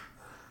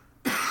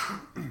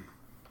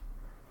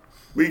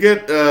 We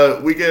get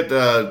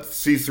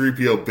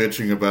C-3PO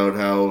bitching about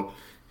how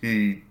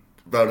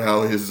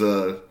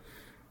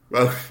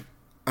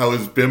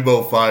his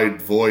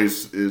bimbo-fied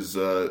voice is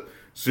a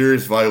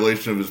serious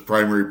violation of his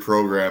primary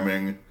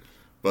programming,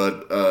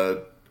 but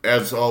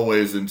as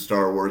always in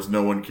Star Wars,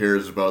 no one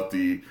cares about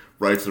the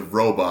rights of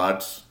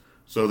robots,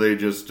 so they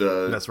just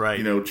that's right.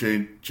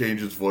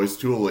 Change his voice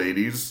to a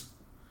lady's,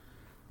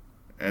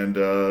 and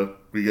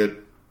we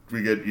get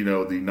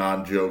the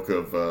non-joke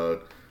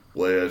of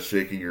Leia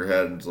shaking her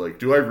head and it's like,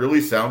 do I really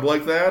sound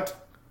like that?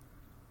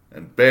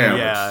 And bam,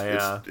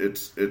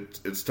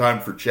 it's time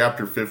for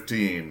chapter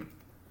 15.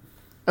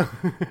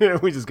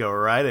 We just go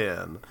right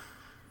in.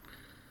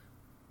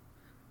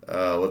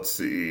 Let's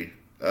see.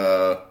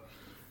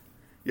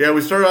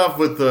 We start off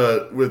with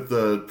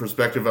the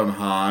perspective on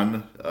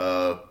Han.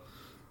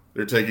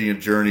 They're taking a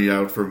journey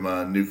out from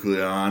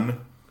Nucleon.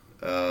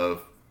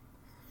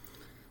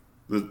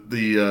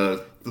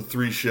 The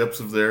three ships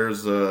of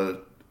theirs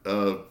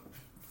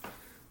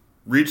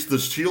reached the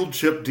shield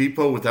ship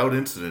depot without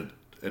incident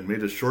and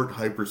made a short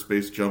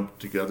hyperspace jump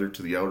together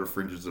to the outer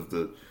fringes of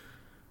the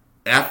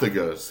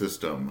Athiga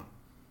system.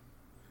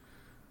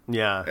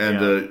 Yeah,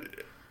 and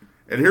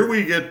here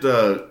we get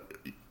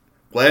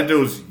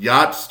Lando's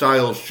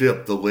yacht-style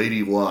ship, the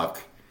Lady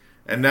Luck.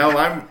 And now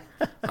I'm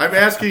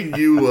asking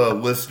you,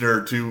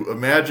 listener, to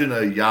imagine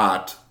a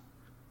yacht.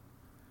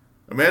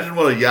 Imagine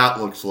what a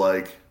yacht looks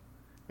like,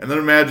 and then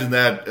imagine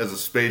that as a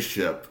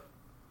spaceship.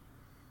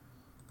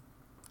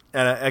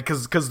 And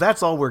because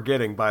that's all we're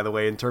getting, by the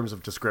way, in terms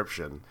of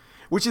description,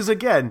 which is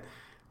again,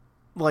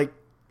 like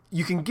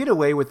you can get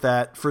away with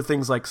that for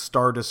things like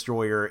Star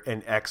Destroyer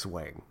and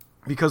X-Wing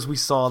because we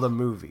saw the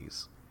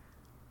movies.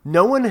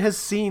 No one has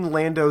seen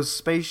Lando's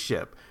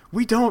spaceship.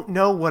 We don't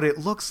know what it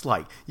looks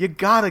like. You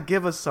gotta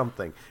give us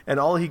something, and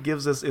all he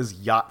gives us is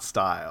yacht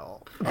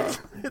style.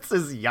 It's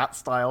his yacht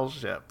style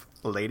ship,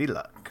 Lady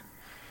Luck.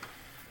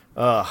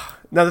 Now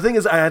the thing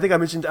is, I think I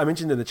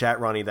mentioned in the chat,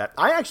 Ronnie, that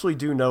I actually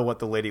do know what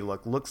the Lady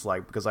Luck looks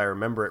like because I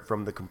remember it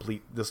from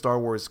the Star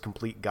Wars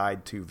Complete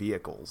Guide to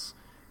Vehicles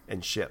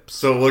and Ships.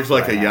 So it looks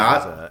like a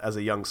yacht as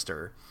a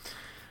youngster.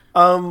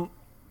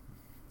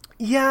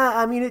 Yeah,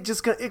 I mean,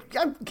 it's kind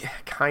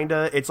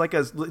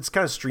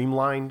of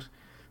streamlined.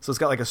 So it's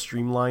got like a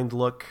streamlined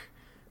look,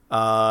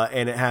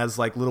 and it has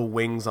like little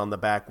wings on the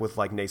back with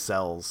like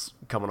nacelles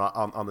coming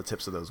on the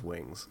tips of those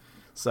wings.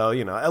 So,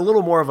 a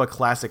little more of a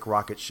classic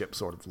rocket ship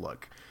sort of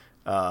look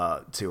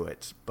to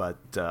it, but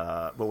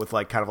with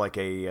like kind of like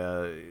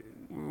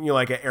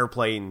like an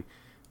airplane,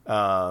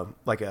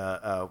 like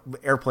a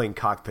airplane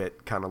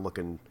cockpit kind of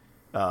looking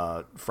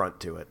front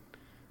to it.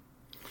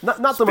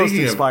 Not the most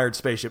inspired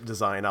spaceship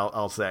design,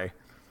 I'll say.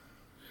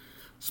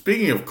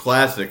 Speaking of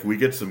classic, we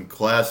get some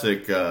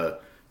classic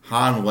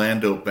Han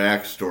Lando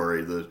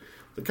backstory.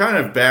 The kind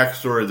of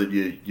backstory that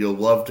you'll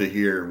love to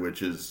hear,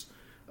 which is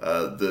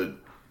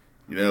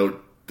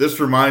this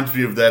reminds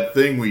me of that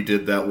thing we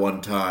did that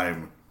one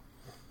time.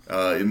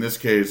 In this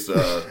case,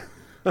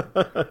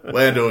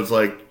 Lando is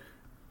like,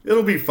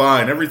 it'll be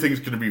fine. Everything's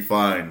going to be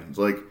fine. It's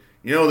like,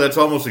 that's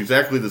almost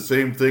exactly the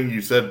same thing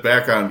you said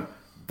back on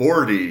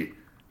Bordy.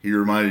 He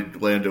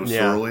reminded Lando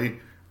sorely.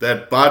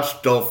 That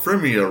botched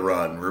Dalfrimia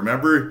run.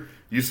 Remember?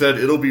 You said,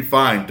 it'll be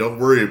fine. Don't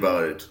worry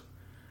about it.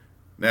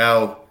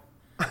 Now,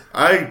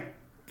 I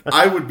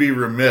would be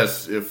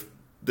remiss if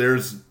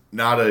there's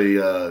not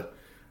a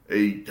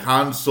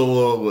Han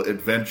Solo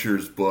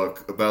Adventures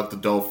book about the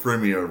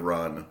Dalfrimia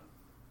run.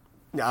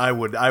 I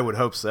would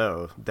hope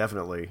so,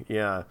 definitely,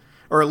 yeah.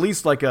 Or at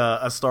least like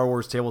a Star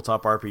Wars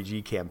tabletop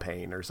RPG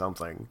campaign or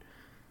something.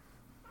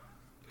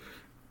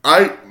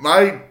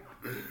 my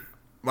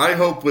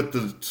hope with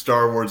the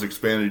Star Wars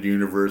expanded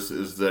universe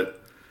is that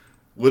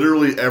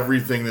literally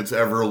everything that's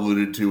ever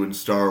alluded to in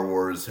Star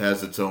Wars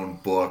has its own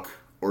book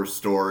or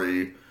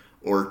story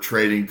or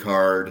trading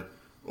card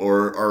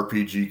or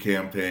RPG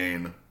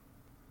campaign.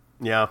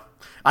 Yeah,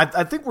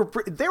 I think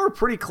they were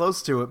pretty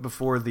close to it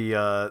before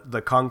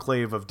the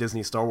conclave of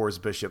Disney Star Wars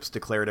bishops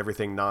declared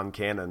everything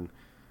non-canon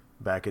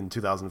back in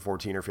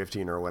 2014 or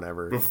 15 or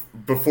whenever.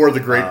 Before the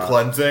Great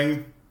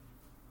Cleansing?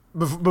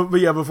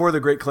 Before the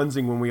Great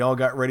Cleansing, when we all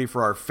got ready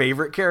for our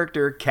favorite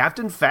character,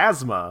 Captain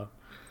Phasma.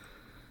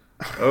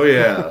 Oh,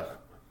 yeah.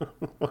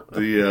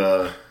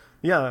 The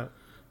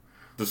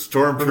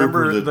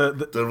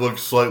stormtrooper that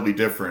looks slightly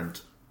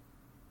different.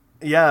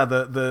 Yeah,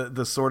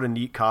 the sort of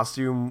neat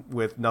costume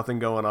with nothing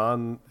going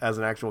on as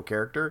an actual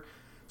character.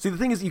 See, the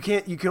thing is, you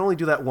can only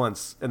do that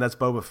once, and that's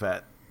Boba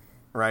Fett,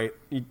 right?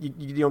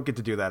 You don't get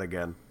to do that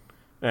again.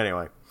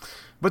 Anyway,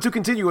 but to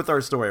continue with our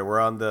story,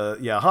 we're on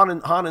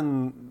Han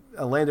and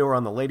Lando are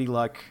on the Lady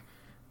Luck,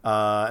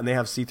 and they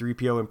have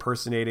C-3PO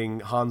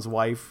impersonating Han's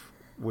wife,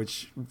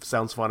 which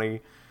sounds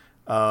funny.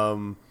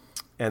 And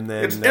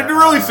then it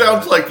really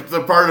sounds like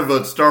the part of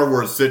a Star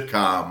Wars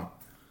sitcom.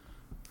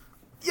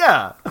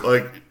 Yeah,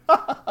 like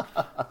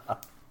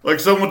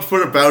someone's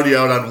put a bounty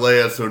out on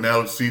Leia, so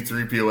now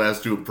C-3PO has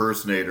to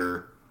impersonate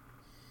her.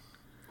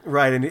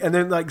 Right, and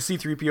then like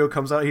C-3PO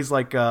comes out, he's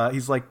like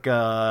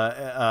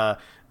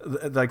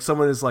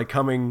someone is like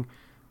coming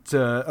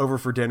over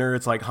for dinner.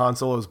 It's like Han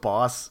Solo's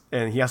boss,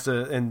 and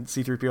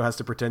C-3PO has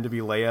to pretend to be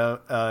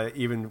Leia,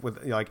 even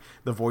with like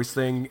the voice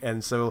thing.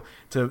 And so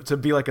to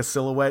be like a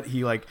silhouette,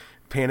 he like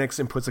panics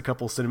and puts a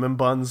couple cinnamon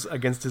buns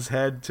against his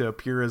head to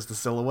appear as the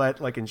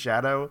silhouette, like in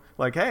shadow.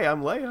 Like, hey,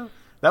 I'm Leia.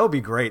 That would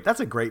be great. That's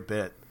a great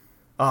bit.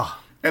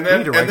 Oh, and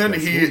then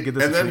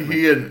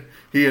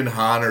he and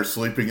Han are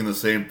sleeping in the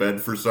same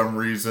bed for some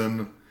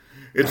reason.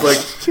 It's like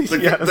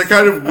the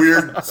kind of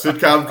weird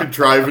sitcom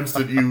contrivance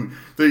that you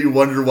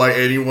wonder why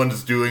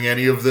anyone's doing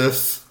any of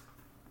this.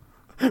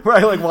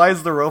 Right, like why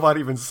is the robot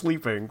even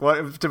sleeping?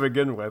 What to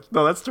begin with?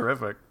 No, that's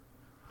terrific.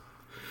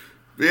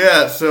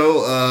 Yeah,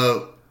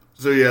 so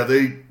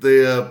they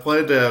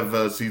plan to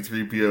have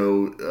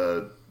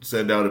C-3PO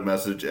send out a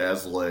message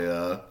as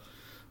Leia.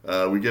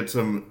 We get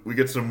some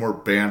more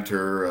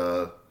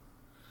banter.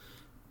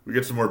 We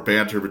get some more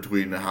banter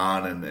between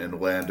Han and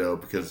Lando,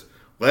 because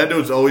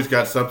Lando's always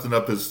got something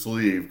up his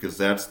sleeve, because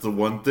that's the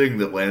one thing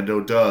that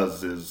Lando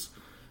does is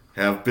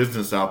have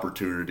business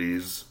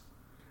opportunities.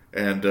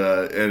 And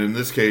in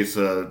this case,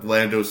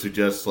 Lando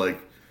suggests, like,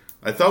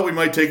 I thought we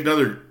might take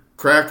another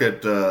crack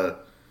at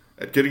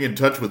getting in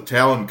touch with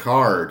Talon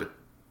Card.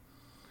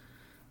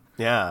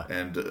 Yeah.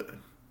 And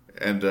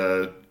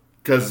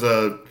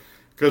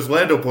because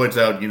Lando points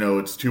out,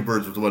 it's two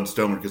birds with one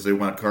stone, because they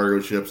want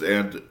cargo ships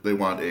and they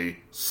want a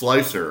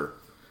slicer.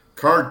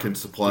 Card can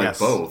supply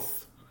both.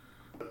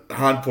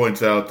 Han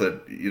points out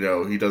that,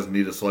 he doesn't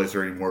need a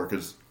slicer anymore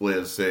because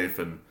Leia's safe,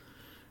 and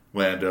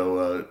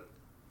Lando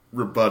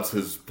rebuts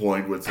his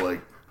point with,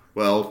 like,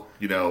 well,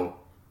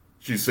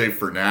 she's safe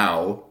for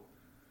now.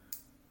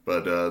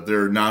 But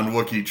there are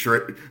non-Wookiee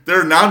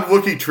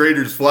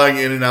traders flying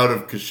in and out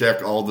of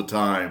Kashyyyk all the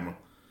time.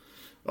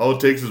 All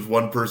it takes is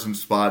one person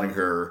spotting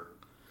her.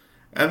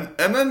 And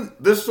then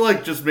this,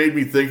 like, just made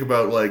me think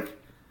about, like,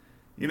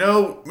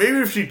 maybe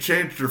if she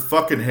changed her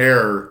fucking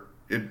hair,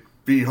 it'd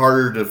be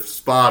harder to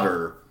spot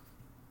her.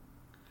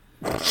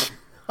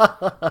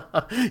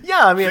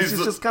 Yeah, I mean,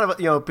 she's just kind of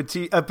a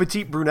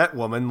petite brunette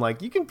woman.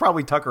 Like, you can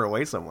probably tuck her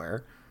away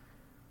somewhere.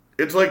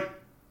 It's like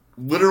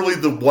literally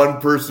the one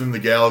person in the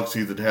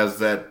galaxy that has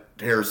that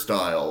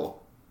hairstyle.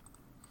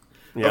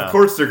 Yeah. Of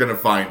course they're going to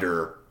find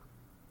her.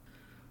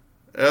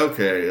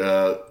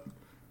 Okay,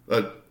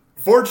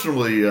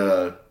 fortunately,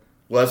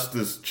 lest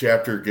this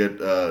chapter get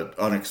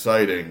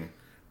unexciting,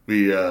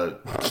 we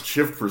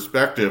shift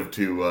perspective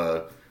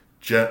to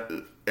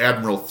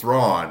Admiral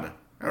Thrawn.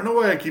 I don't know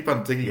why I keep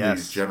on thinking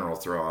he's General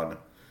Thrawn.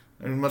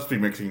 I must be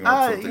mixing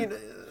up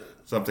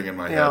something in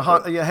my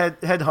head.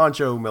 Head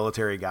honcho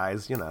military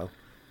guys,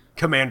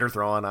 Commander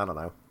Thrawn, I don't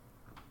know.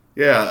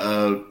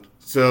 Yeah,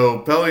 so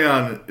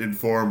Pelion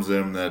informs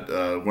him that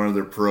one of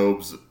their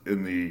probes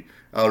in the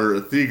outer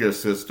Athega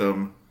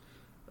system,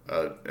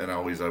 and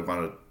always I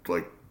want to,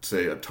 like,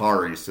 say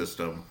Atari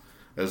system,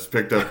 has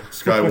picked up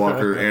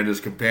Skywalker and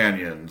his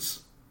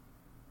companions.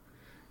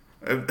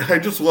 And I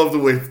just love the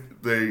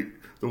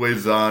way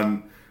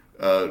Zahn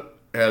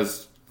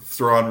has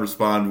Thrawn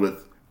respond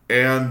with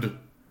and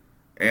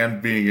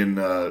being in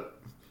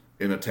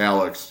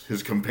italics,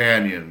 his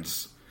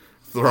companions.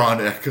 Thrawn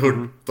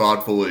echoed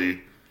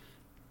thoughtfully,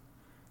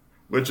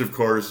 which of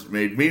course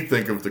made me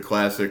think of the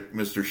classic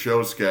Mr.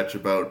 Show sketch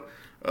about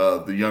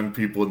the young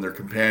people and their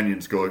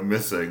companions going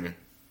missing.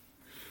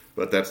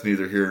 But that's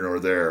neither here nor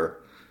there.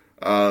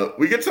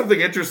 We get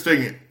something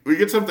interesting.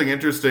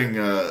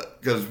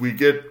 Because we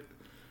get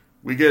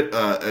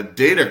a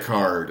data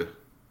card,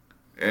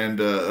 and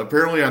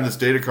apparently on this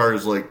data card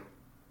is, like,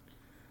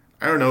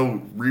 I don't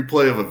know,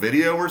 replay of a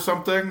video or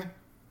something.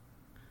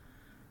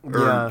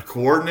 or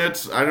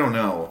coordinates. I don't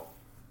know.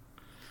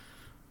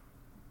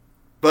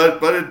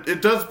 But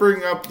it does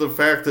bring up the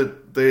fact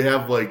that they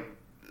have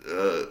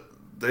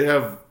they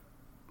have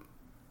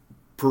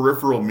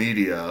peripheral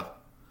media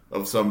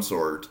of some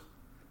sort.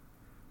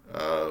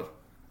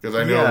 Because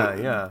I know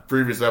in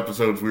previous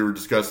episodes we were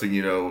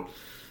discussing,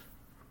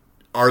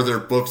 are there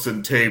books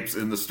and tapes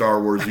in the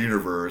Star Wars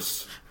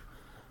universe?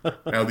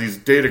 Now these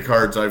data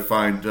cards I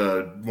find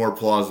more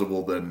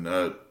plausible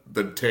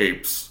than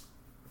tapes.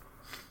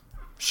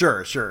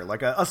 Sure.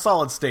 Like a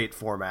solid state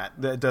format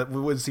that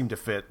would seem to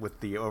fit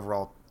with the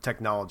overall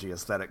technology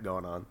aesthetic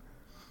going on.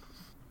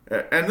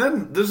 And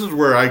then this is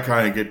where I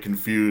kind of get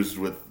confused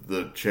with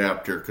the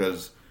chapter,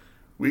 because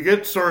we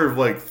get sort of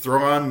like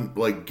Thrawn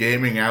like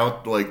gaming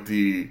out like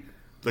the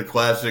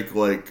classic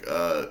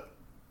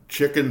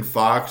chicken,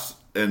 fox,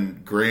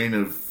 and grain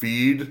of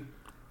feed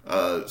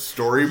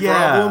story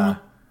problem.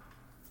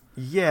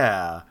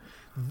 Yeah.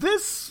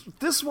 This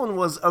one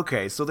was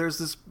okay. So there's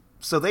this.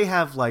 So they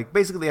have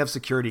basically they have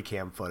security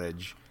cam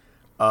footage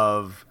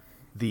of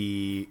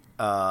the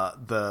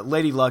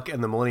Lady Luck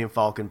and the Millennium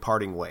Falcon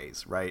parting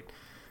ways, right?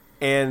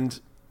 And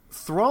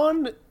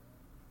Thrawn,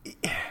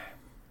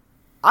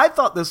 I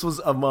thought this was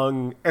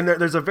among, and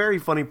there's a very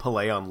funny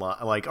Peleon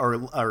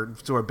or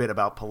sort of bit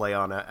about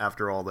Peleon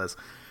after all this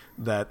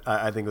that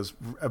I think was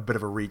a bit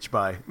of a reach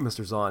by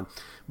Mr. Zahn.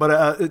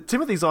 But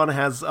Timothy Zahn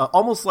has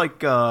almost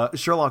like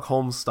Sherlock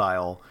Holmes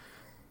style,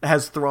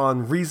 has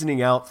Thrawn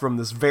reasoning out from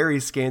this very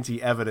scanty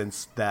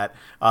evidence that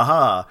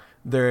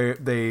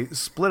they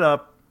split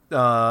up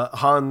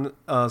Han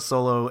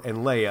Solo and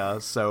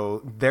Leia,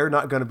 so they're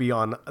not going to be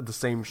on the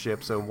same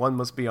ship, so one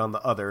must be on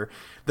the other.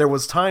 There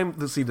was time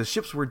to see the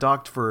ships were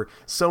docked for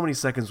so many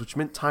seconds, which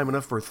meant time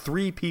enough for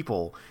 3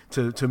 people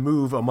to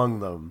move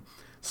among them.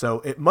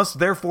 So it must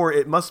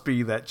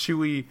be that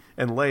Chewie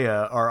and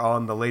Leia are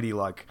on the Lady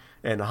Luck,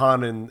 and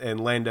Han and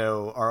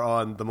Lando are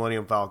on the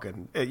Millennium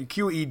Falcon.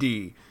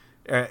 QED,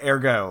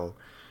 ergo.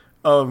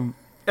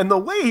 And the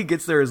way he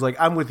gets there is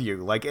I'm with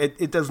you.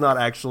 It does not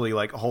actually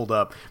hold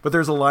up. But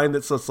there's a line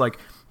that says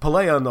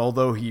Peleon,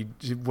 although he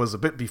was a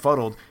bit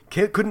befuddled,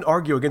 couldn't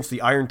argue against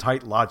the iron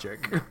tight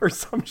logic or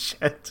some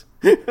shit.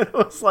 It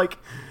was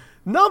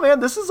no man,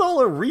 this is all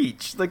a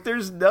reach.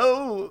 There's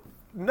no.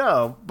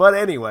 But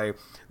anyway,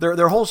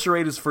 their whole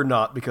charade is for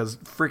naught because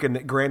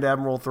freaking Grand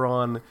Admiral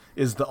Thrawn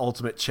is the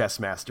ultimate chess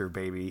master,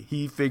 baby.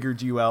 He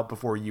figured you out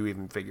before you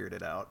even figured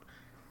it out.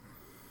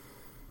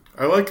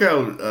 I like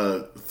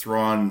how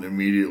Thrawn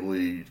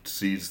immediately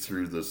sees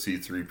through the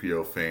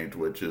C-3PO feint,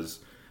 which is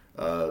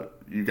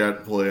you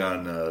got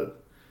Peleon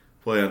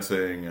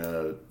saying,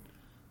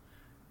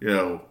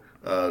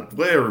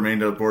 Leia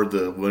remained aboard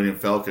the Millennium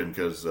Falcon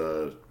because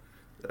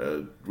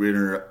we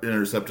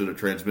intercepted a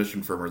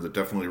transmission from her that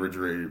definitely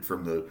originated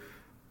from the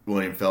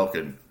Millennium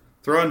Falcon.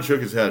 Thrawn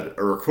shook his head.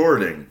 A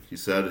recording, he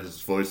said,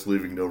 his voice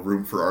leaving no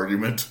room for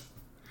argument.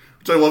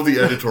 Which I love the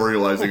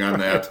editorializing on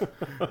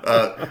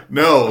that.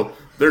 No,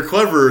 they're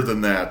cleverer than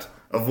that.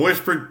 A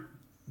voice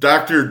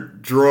Dr.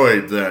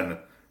 Droid, then.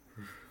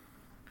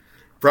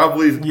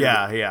 Probably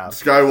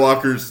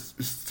Skywalker's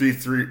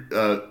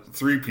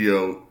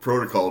C-3PO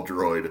protocol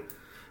droid.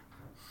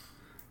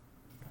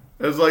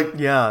 It's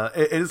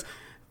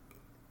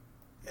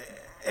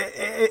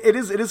it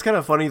is kind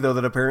of funny, though,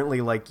 that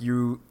apparently,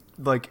 the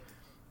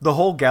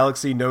whole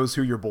galaxy knows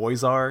who your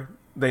boys are.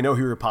 They know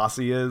who your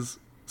posse is.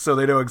 So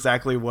they know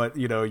exactly what,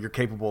 you're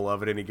capable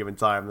of at any given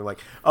time. They're like,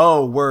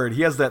 oh, word,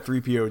 he has that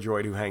 3PO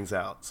droid who hangs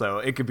out. So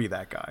it could be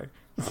that guy.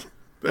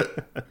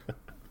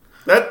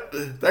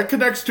 That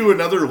connects to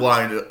another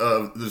line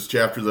of this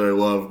chapter that I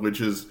love,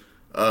 which is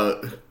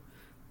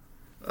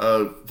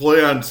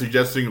Peleon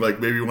suggesting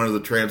maybe one of the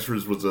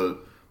transfers was a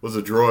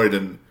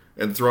droid,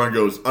 and Thrawn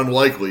goes,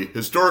 unlikely.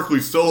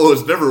 Historically, Solo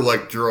has never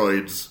liked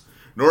droids,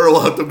 nor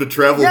allowed them to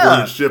travel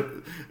aboard his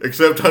ship,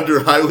 except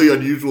under highly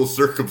unusual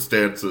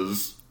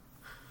circumstances.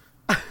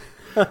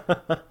 I'm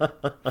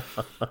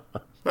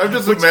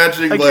just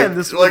imagining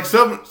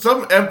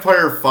some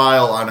Empire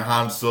file on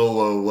Han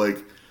Solo,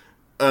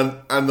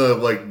 on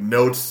the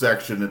notes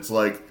section. It's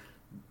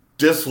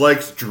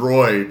dislikes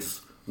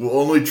droids, will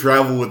only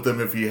travel with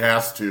them if he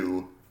has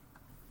to.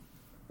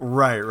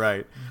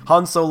 Right.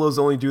 Han Solos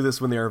only do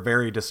this when they are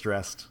very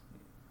distressed.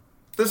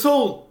 This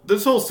whole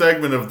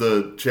segment of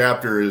the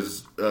chapter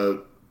is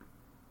Thrawn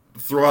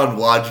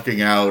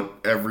logicking out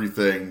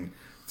everything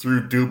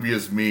through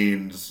dubious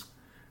means.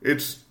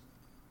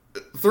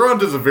 Thrawn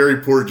does a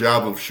very poor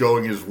job of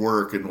showing his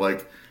work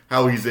and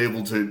how he's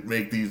able to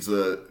make these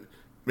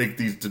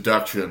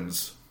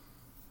deductions.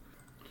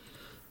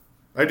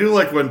 I do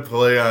like when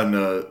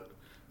Peleon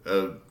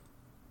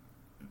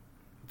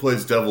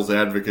plays devil's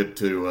advocate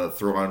to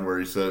Thrawn, where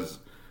he says,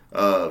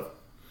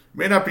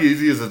 "May not be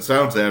easy as it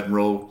sounds,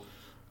 Admiral.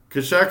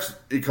 Kashak's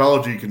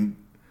ecology can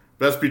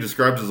best be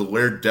described as a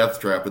layered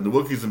death trap, and the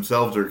Wookiees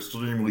themselves are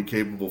extremely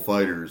capable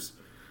fighters."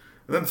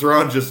 And then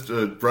Thrawn just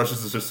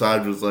brushes this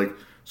aside and was like,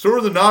 so are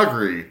the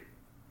Nagri. I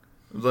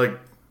was like,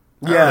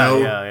 I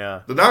don't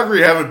know. The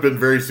Nagri haven't been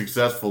very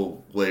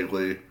successful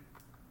lately.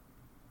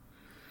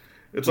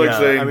 It's like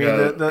saying,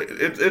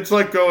 it's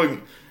like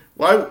going,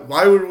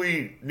 why would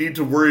we need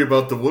to worry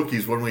about the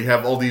Wookiees when we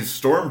have all these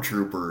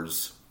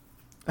stormtroopers?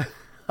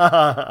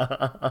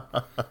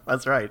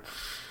 That's right.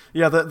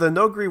 Yeah, the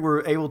Nogri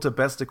were able to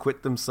best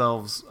acquit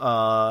themselves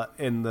amongst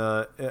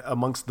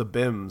the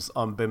Bims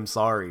on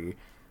Bimsari,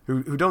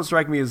 who don't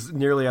strike me as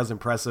nearly as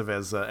impressive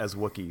as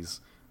Wookiees.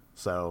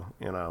 So,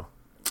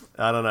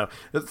 I don't know.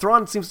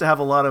 Thrawn seems to have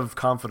a lot of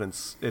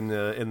confidence in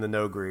the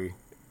Nogri.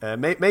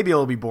 Maybe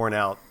it'll be borne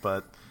out,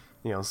 but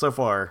so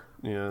far,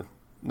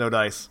 no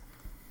dice.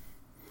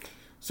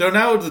 So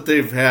now that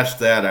they've hashed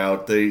that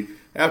out, they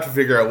have to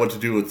figure out what to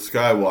do with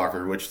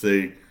Skywalker, which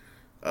they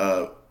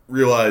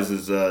realize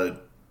is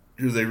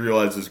who they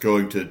realize is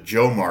going to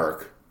Joe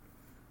Mark.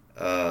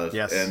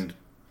 Yes. And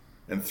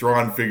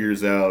Thrawn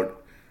figures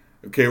out,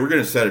 okay, we're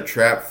going to set a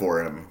trap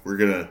for him. We're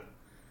gonna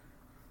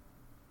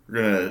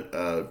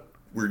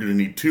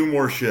need 2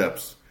 more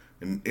ships,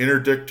 an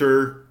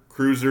interdictor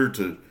cruiser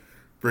to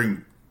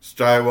bring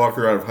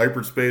Skywalker out of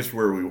hyperspace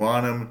where we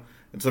want him,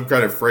 and some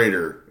kind of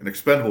freighter, an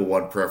expendable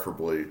one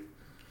preferably.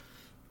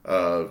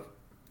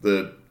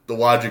 The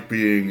logic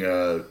being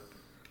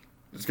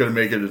it's going to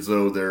make it as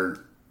though they're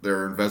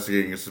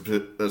investigating a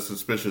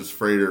suspicious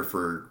freighter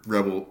for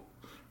rebel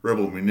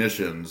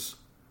munitions,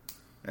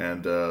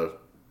 and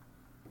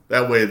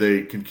that way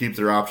they can keep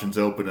their options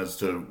open as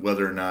to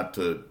whether or not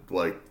to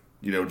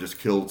just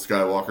kill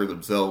Skywalker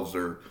themselves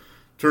or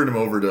turn him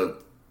over to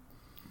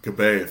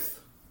Cabaeth.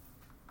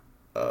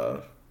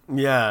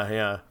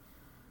 Yeah.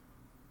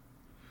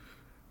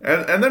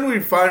 And then we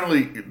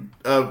finally,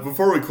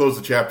 before we close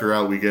the chapter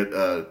out, we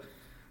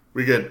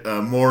get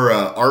more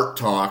art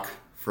talk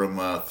from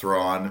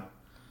Thrawn,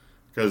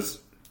 because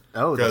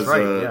that's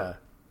right. Yeah,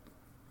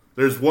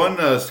 there's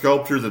one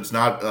sculpture that's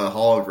not a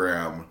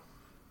hologram,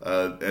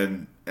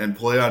 and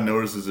Playon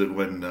notices it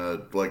when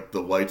the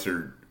lights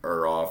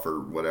are off or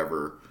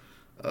whatever.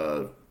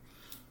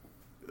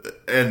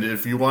 And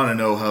if you want to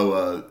know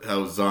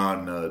how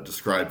Zahn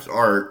describes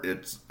art,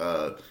 it's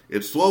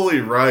slowly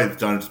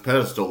writhed on its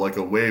pedestal like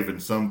a wave in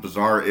some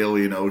bizarre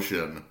alien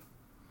ocean.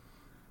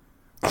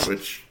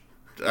 Which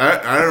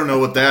I don't know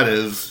what that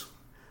is.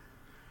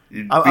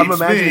 I'm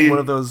imagining one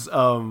of those.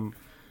 I'm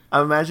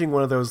imagining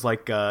one of those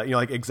like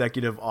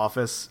executive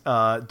office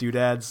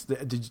doodads.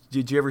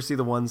 Did you ever see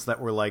the ones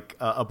that were like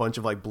a bunch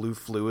of like blue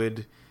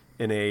fluid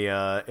in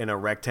a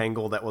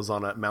rectangle that was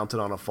mounted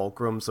on a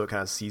fulcrum, so it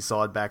kind of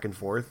seesawed back and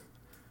forth?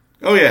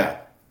 Oh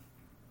yeah.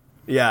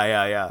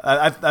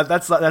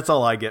 That's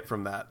all I get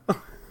from that.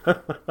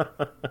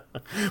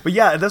 But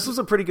yeah, this was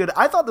a pretty good.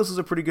 I thought this was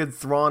a pretty good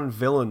Thrawn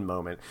villain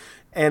moment,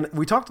 and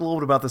we talked a little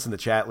bit about this in the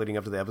chat leading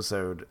up to the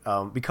episode,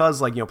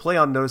 because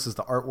Playon notices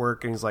the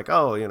artwork and he's like,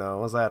 oh,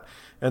 what's that?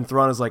 And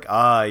Thrawn is like,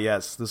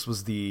 yes, this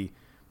was the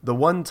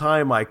one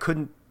time I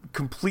couldn't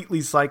completely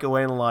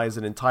psychoanalyze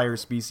an entire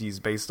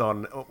species based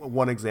on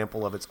one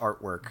example of its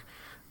artwork.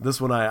 This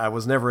one I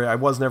was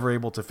never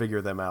able to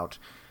figure them out.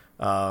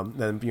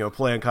 Then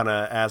Playon kind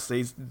of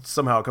asks,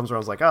 somehow it comes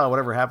around, like, oh,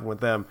 whatever happened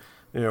with them,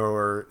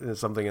 or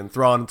something, and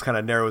Thrawn kind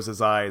of narrows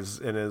his eyes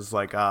and is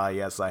like,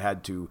 yes, I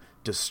had to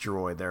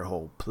destroy their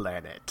whole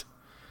planet.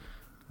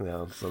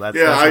 So that's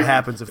what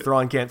happens if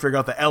Thrawn can't figure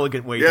out the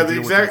elegant way to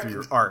deal with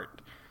your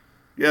art.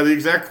 Yeah, the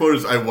exact quote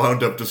is, I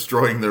wound up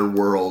destroying their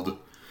world.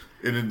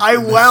 In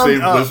the same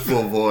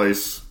blissful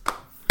voice.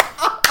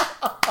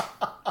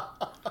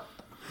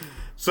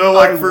 So,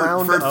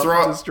 for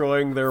Thrawn,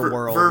 destroying their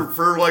world.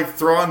 For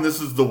Thrawn, this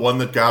is the one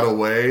that got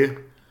away.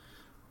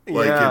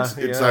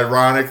 It's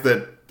ironic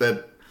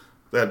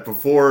that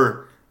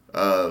before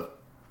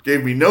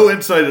gave me no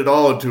insight at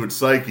all into its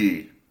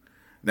psyche.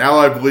 Now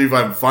I believe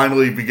I'm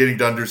finally beginning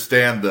to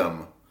understand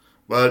them.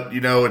 But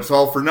it's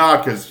all for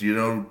naught because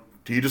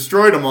he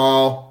destroyed them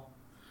all.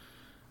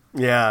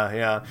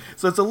 Yeah.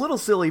 So it's a little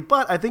silly,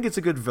 but I think it's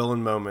a good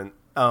villain moment.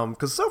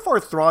 Because so far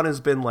Thrawn has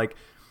been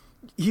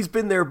he's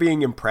been there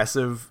being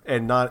impressive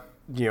and not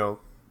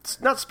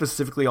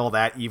specifically all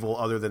that evil,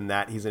 other than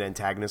that he's an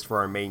antagonist for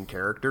our main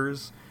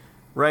characters,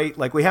 right?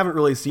 Like, we haven't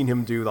really seen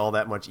him do all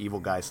that much evil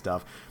guy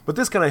stuff, but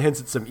this kind of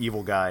hints at some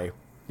evil guy,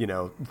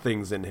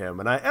 things in him.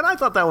 And I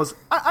thought that was,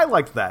 I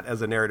liked that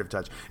as a narrative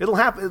touch.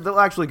 They'll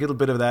actually get a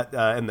bit of that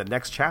in the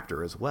next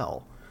chapter as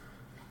well.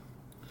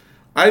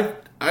 I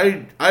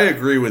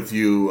agree with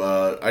you.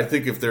 I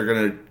think if they're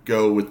going to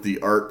go with the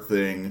art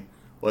thing,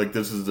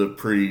 this is a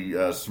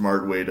pretty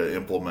smart way to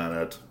implement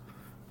it.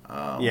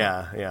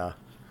 Yeah.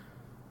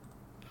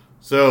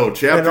 So, chapter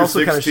 16. And it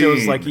also kind of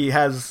shows, he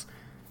has...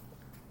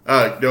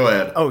 go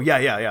ahead. Oh,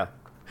 yeah.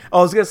 I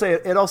was going to say,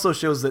 it also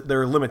shows that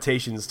there are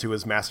limitations to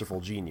his masterful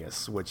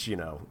genius, which,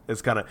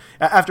 is kind of...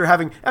 After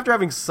having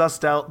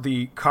sussed out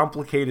the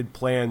complicated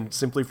plan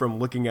simply from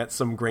looking at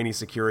some grainy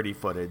security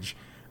footage,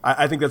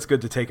 I think that's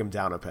good to take him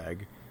down a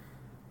peg.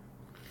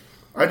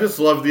 I just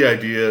love the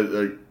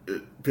idea,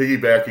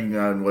 piggybacking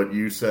on what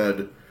you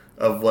said,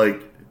 of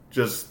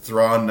just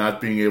Thrawn not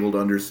being able to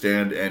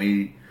understand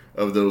any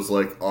of those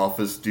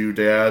office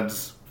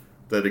doodads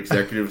that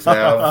executives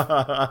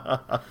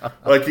have.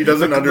 Like he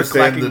doesn't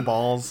understand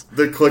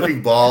the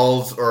clicking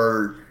balls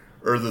or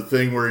the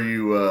thing where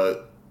you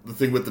the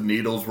thing with the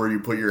needles where you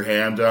put your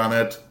hand on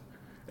it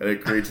and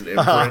it creates an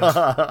imprint.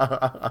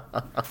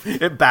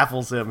 It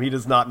baffles him. He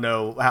does not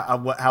know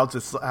how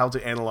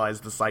to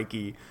analyze the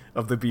psyche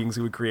of the beings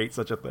who would create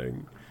such a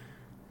thing.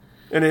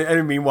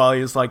 And meanwhile,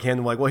 he's like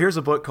handing like, well, here's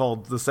a book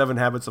called The 7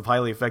 Habits of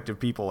Highly Effective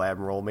People,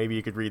 Admiral. Maybe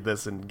you could read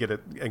this and get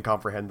it and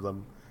comprehend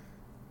them.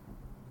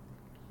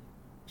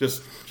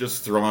 Just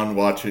Thrawn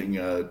watching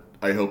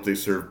I Hope They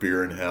Serve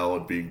Beer in Hell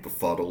and being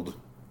befuddled.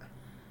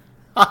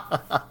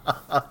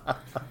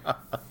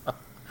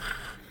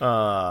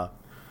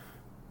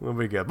 Will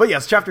be good. But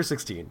yes, chapter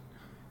 16.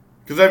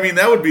 Because, I mean,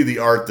 that would be the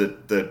art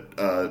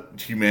that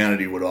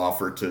humanity would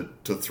offer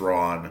to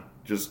Thrawn.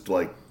 Just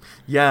like...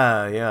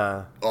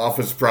 Yeah.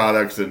 Office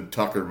products and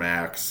Tucker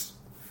Max.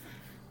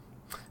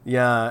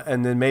 Yeah,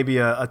 and then maybe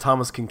a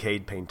Thomas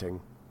Kincaid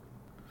painting.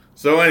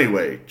 So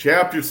anyway,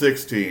 chapter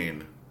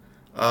 16.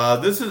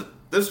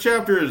 This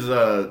chapter is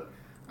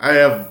I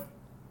have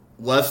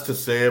less to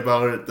say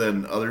about it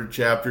than other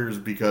chapters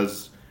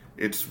because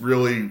it's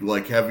really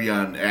like heavy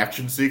on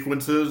action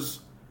sequences,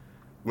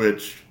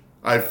 which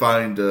I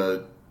find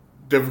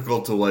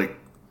difficult to like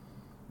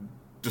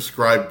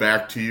describe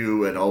back to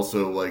you and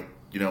also like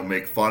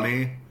make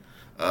funny.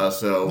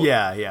 So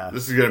yeah.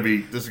 This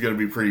is gonna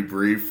be pretty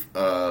brief.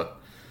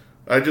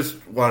 I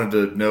just wanted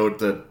to note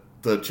that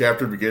the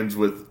chapter begins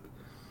with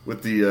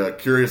the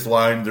curious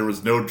line, there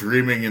was no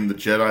dreaming in the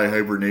Jedi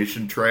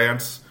hibernation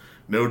trance.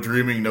 No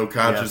dreaming, no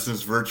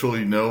consciousness, yes.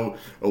 Virtually no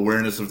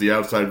awareness of the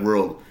outside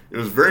world. It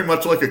was very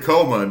much like a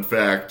coma, in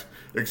fact,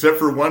 except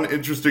for one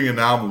interesting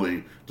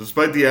anomaly.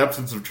 Despite the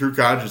absence of true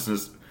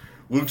consciousness,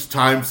 Luke's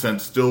time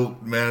sense still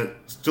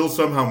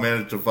somehow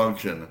managed to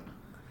function.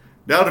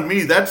 Now to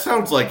me, that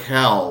sounds like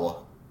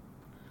hell.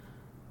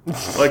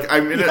 Like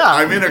I'm in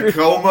a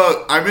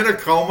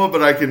coma,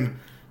 but I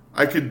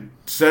can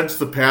sense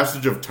the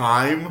passage of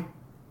time.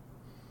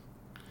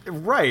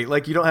 Right,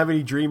 like you don't have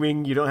any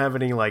dreaming, you don't have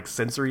any like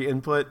sensory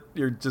input.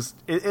 You're just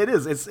it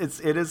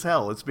is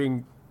hell. It's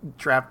being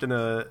trapped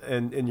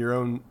in your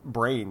own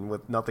brain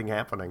with nothing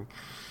happening.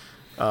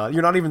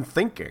 You're not even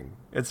thinking.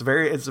 It's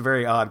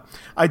very odd.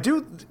 I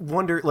do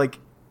wonder, like,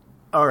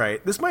 all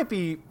right, this might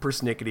be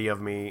persnickety of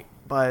me,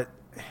 but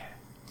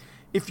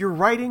if you're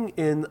writing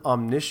in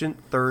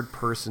omniscient third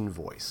person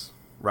voice,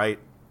 right?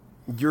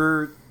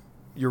 You're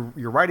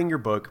writing your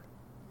book.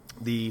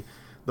 The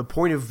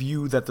point of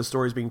view that the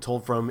story is being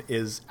told from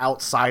is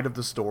outside of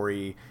the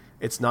story.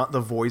 It's not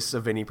the voice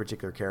of any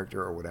particular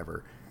character or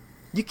whatever.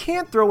 You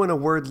can't throw in a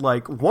word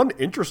like one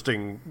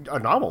interesting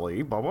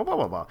anomaly, blah, blah, blah,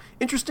 blah, blah.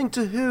 Interesting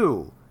to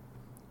who?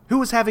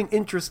 Who is having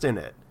interest in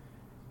it?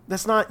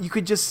 That's not, you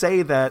could just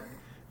say that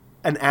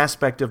an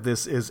aspect of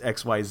this is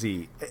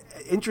XYZ.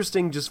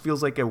 Interesting just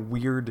feels like a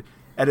weird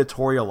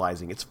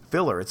editorializing. It's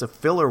filler. It's a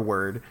filler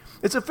word.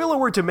 It's a filler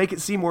word to make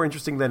it seem more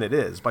interesting than it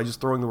is by just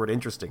throwing the word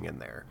interesting in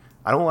there.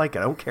 I don't like it.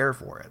 I don't care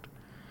for it.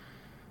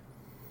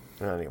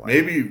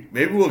 Anyway.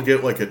 Maybe we'll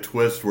get like a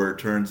twist where it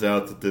turns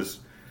out that this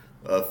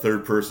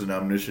third-person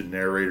omniscient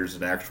narrator is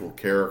an actual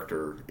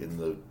character in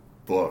the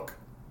book.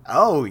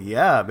 Oh,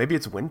 yeah. Maybe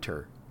it's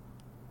Winter.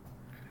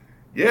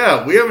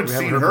 Yeah, we haven't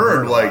seen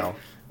her in like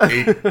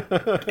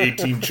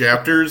 18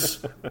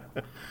 chapters.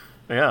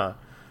 Yeah.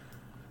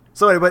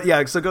 So anyway, but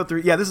yeah, so go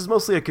through. Yeah, this is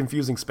mostly a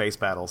confusing space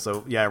battle.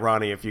 So yeah,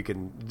 Ronnie, if you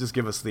can just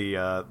give us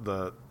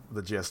the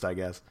gist, I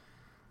guess.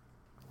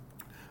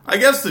 I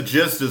guess the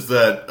gist is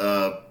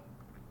that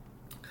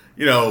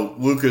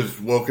Luke has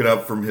woken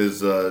up from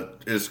his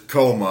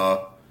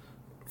coma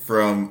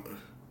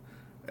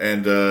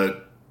and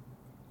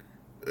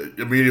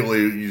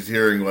immediately he's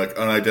hearing like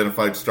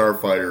unidentified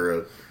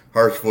starfighter. A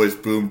harsh voice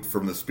boomed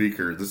from the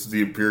speaker. This is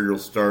the Imperial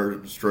Star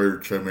Destroyer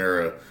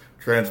Chimera.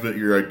 Transmit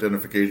your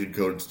identification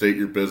code and state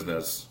your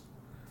business.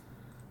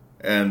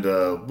 And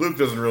Luke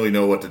doesn't really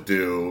know what to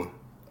do.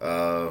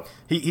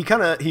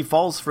 He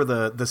falls for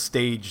the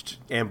staged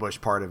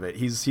ambush part of it.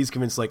 He's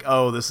convinced like,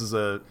 oh, this is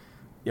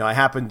I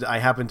happened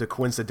to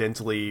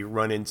coincidentally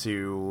run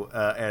into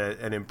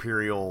an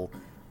Imperial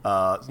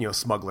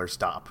smuggler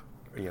stop.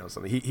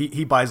 Something.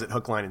 He buys it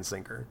hook, line, and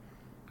sinker.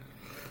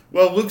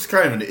 Well, Luke's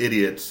kind of an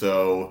idiot,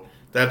 so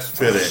that's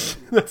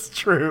fitting. That's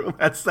true.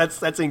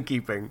 That's in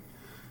keeping.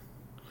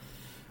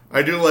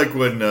 I do like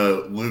when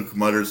Luke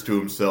mutters to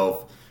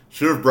himself,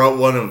 should have brought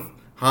one of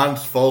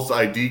Han's false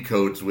ID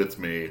codes with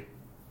me.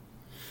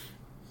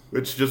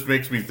 Which just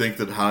makes me think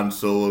that Han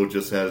Solo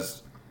just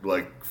has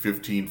like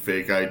 15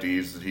 fake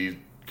IDs that he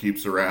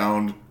keeps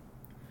around.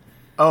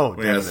 Oh,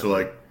 when he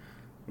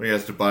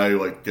has to buy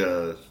like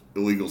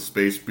illegal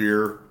space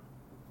beer.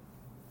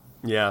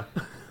 Yeah.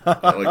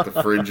 Like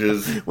the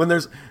fringes. when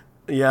there's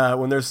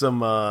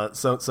some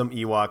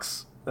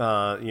Ewoks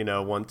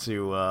want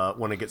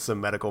to get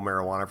some medical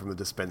marijuana from the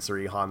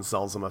dispensary, Han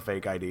sells them a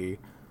fake ID.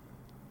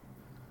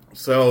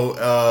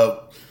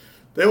 So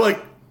they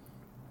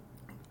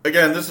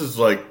again, this is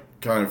like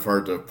kind of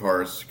hard to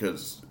parse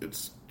because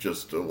it's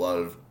just a lot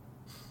of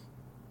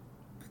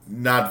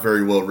not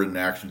very well written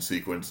action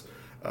sequence.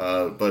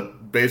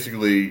 But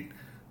basically,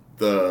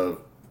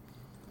 Luke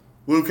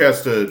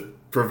has to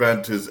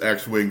prevent his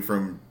X-wing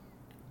from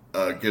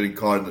getting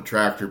caught in the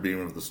tractor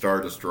beam of the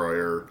Star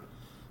Destroyer.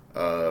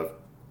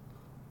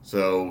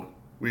 So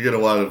we get a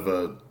lot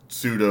of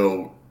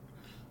some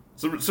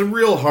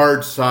real hard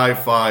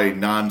sci-fi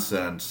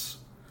nonsense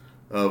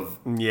of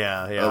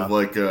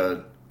like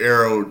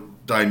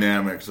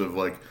aerodynamics of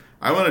like,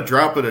 I want to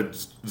drop it at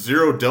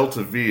 0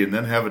 delta V and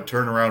then have it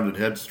turn around and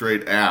head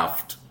straight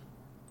aft.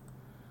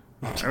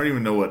 I don't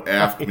even know what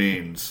aft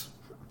means.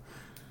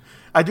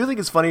 I do think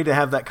it's funny to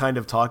have that kind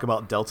of talk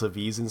about delta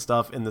V's and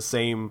stuff in the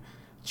same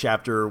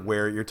chapter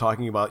where you're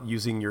talking about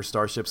using your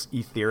starship's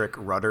etheric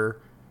rudder.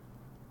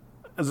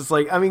 As it's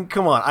like, I mean,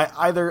 come on.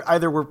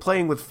 Either we're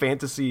playing with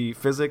fantasy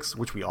physics,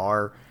 which we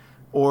are,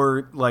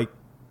 or like,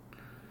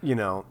 you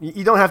know,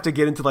 you don't have to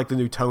get into like the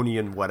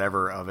Newtonian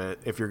whatever of it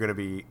if you're going to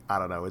be, I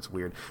don't know, it's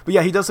weird. But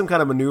yeah, he does some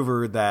kind of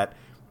maneuver that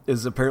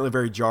is apparently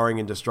very jarring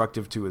and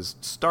destructive to his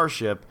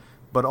starship,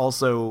 but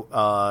also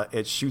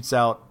it shoots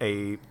out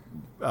a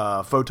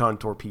photon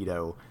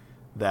torpedo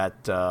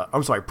that,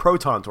 I'm sorry,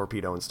 proton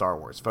torpedo in Star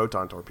Wars.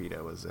 Photon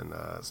torpedo is in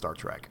Star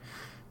Trek.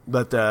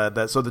 But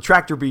so the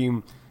tractor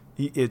beam,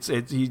 he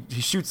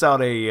shoots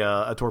out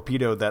a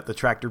torpedo that the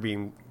tractor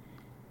beam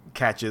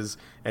catches,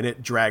 and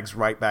it drags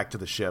right back to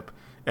the ship,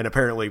 and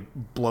apparently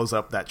blows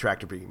up that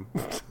tractor beam,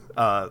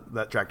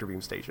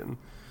 station.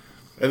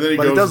 And then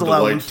but it does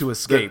allow Luke to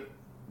escape.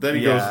 Then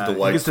he goes into light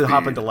speed. He gets to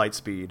hop into light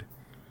speed.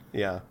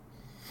 Yeah.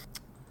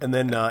 And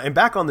then and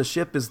back on the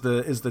ship is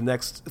the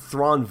next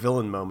Thrawn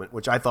villain moment,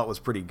 which I thought was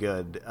pretty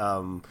good.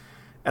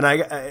 And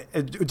I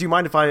do you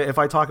mind if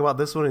I talk about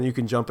this one, and you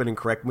can jump in and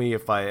correct me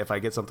if I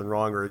get something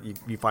wrong, or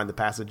you find the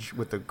passage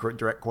with the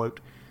direct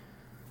quote?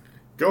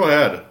 Go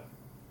ahead.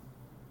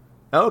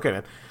 Oh, okay,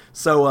 man.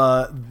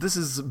 So this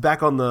is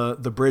back on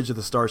the bridge of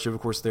the starship.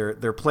 Of course,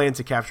 their plan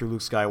to capture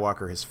Luke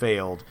Skywalker has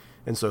failed,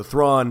 and so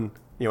Thrawn,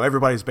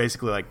 everybody's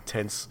basically like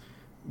tense,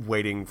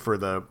 waiting for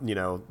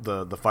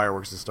the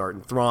fireworks to start,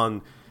 and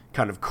Thrawn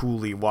kind of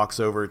coolly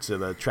walks over to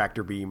the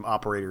tractor beam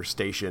operator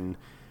station,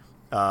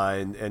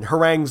 and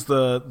harangues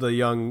the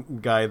young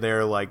guy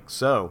there, like,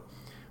 so,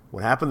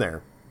 what happened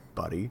there,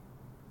 buddy?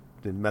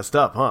 It messed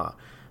up, huh?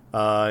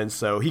 And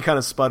so he kind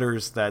of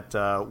sputters that,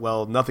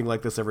 well, nothing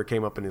like this ever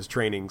came up in his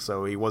training,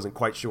 so he wasn't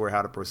quite sure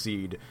how to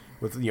proceed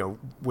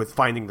with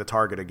finding the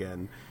target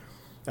again.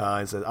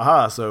 And says,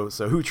 aha, so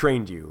who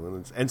trained you? And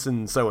it's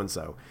Ensign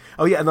so-and-so.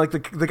 Oh, yeah, and like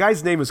the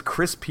guy's name is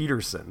Chris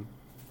Peterson,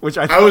 which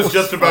I was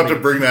just about to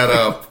bring that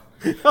up.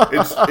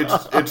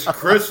 It's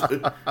Chris.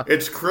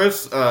 It's Chris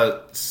Chris,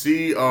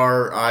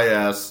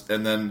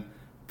 and then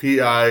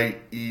Pieterson.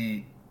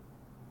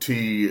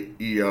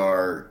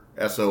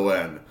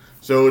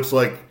 So it's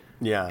like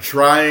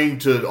trying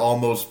to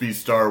almost be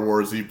Star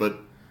Warsy, but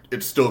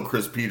it's still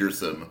Chris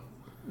Peterson.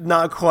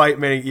 Not quite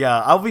many. Yeah,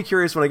 I'll be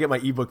curious when I get my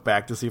ebook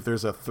back to see if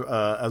there's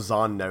a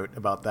Zahn note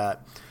about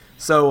that.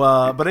 So,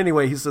 but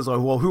anyway, he says,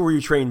 well, who were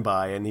you trained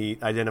by? And he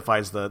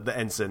identifies the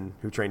ensign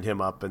who trained him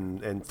up,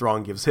 and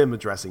Thrawn gives him a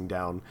dressing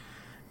down.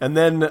 And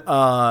then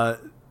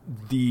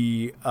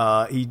he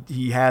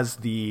has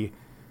the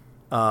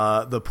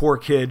poor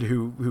kid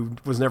who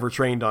was never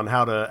trained on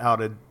how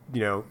to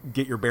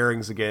get your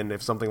bearings again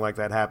if something like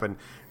that happened,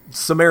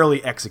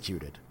 summarily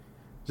executed.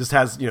 Just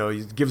has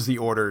he gives the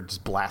order,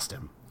 just blast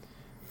him,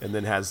 and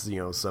then has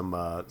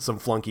some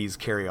flunkies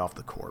carry off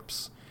the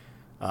corpse.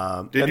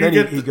 Did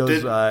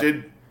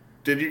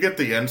you get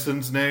the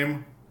ensign's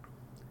name?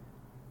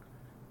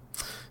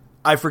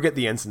 I forget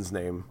the ensign's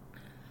name.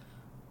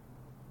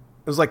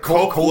 It was like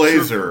Coke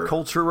Laser.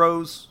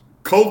 Culturos?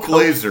 Coke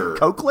Laser.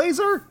 Coke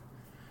Laser?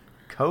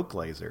 Coke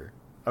Laser.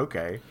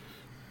 Okay.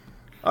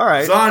 All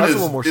right. Zahn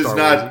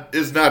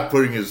is not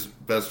putting his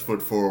best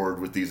foot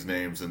forward with these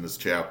names in this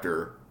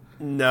chapter.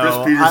 No, Chris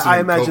Peterson I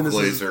imagine Coke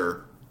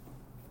Laser.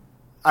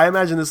 I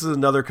imagine this is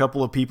another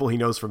couple of people he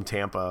knows from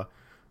Tampa.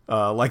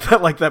 Like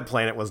that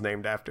planet was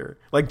named after,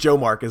 like Joe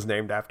Mark is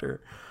named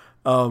after.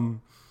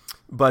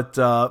 But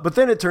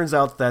then it turns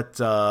out that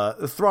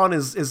Thrawn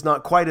is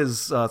not quite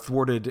as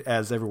thwarted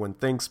as everyone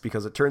thinks,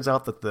 because it turns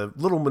out that the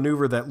little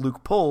maneuver that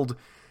Luke pulled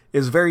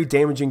is very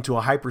damaging to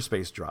a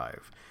hyperspace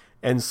drive,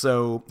 and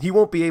so he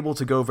won't be able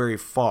to go very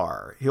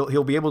far.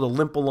 He'll be able to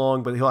limp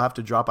along, but he'll have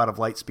to drop out of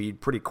light speed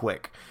pretty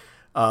quick.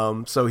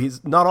 So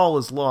he's not all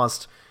is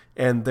lost,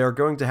 and they're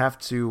going to have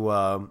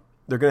to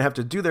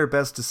do their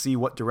best to see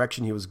what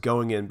direction he was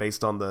going in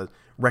based on the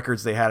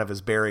records they had of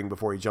his bearing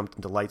before he jumped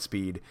into light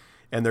speed.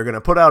 And they're going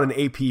to put out an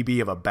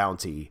APB of a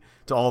bounty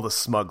to all the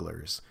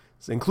smugglers,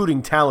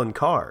 including Talon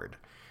Card.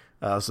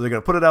 So they're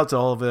going to put it out to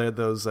all of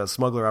those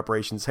smuggler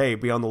operations. Hey,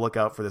 be on the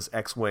lookout for this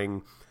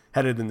X-Wing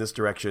headed in this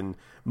direction.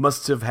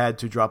 Must have had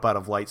to drop out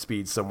of light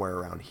speed somewhere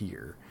around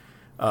here.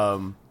 A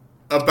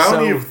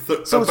bounty of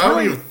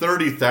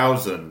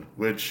 30,000,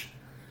 which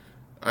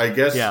I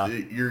guess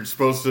you're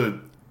supposed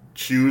to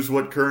choose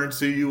what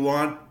currency you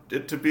want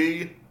it to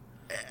be.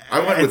 I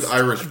went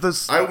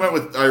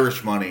with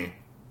Irish money.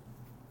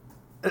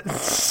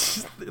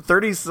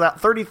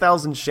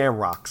 30,000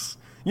 shamrocks.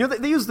 You know,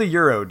 they use the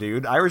euro,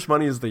 dude. Irish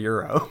money is the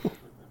euro.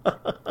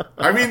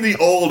 I mean the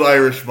old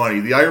Irish money,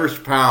 the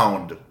Irish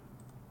pound.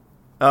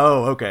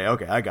 Oh, okay,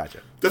 I got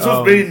you. This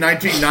was made in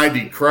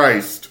 1990,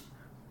 Christ.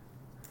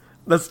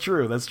 That's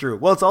true.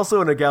 Well, it's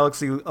also in a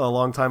galaxy a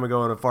long time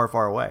ago and a far,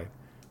 far away.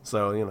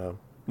 So, you know,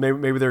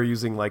 maybe they're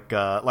using like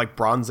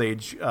Bronze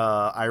Age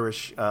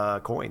Irish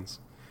coins.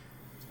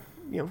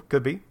 You know,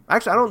 could be.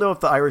 Actually, I don't know if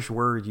the Irish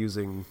were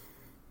using...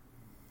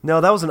 No,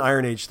 that was an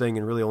Iron Age thing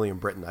and really only in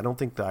Britain. I don't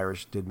think the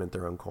Irish did mint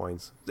their own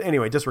coins.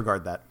 Anyway,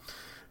 disregard that.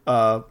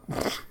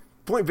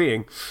 Point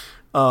being,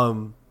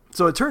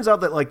 so it turns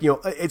out that, like, you know,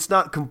 it's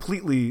not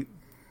completely...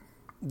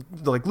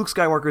 Like, Luke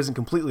Skywalker isn't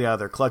completely out of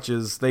their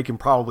clutches. They can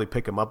probably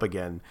pick him up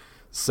again.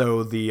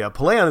 So the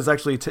Palaeon is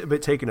actually a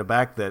bit taken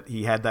aback that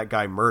he had that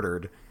guy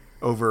murdered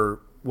over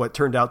what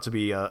turned out to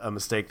be a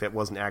mistake that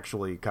wasn't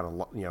actually kind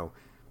of, you know,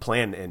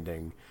 plan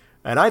ending.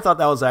 And I thought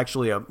that was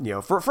actually a, you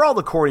know, for all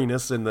the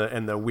corniness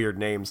and the weird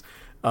names,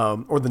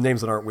 or the names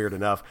that aren't weird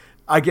enough.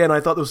 Again, I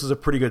thought this was a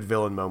pretty good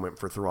villain moment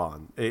for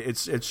Thrawn.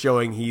 It's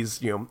showing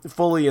he's, you know,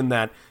 fully in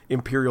that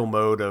Imperial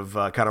mode of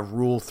kind of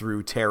rule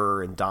through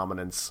terror and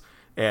dominance,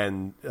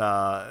 and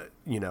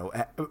you know,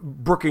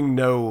 brooking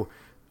no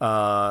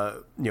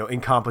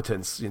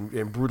incompetence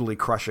in brutally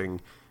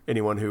crushing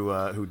anyone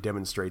who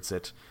demonstrates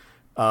it.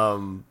 I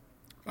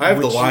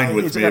have the line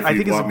with me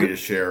if you want me to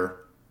share.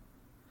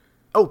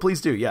 Oh,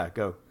 please do. Yeah,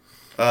 go.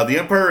 The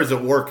Empire is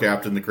at war,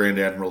 Captain, the Grand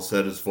Admiral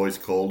said, his voice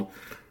cold.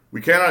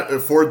 We cannot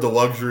afford the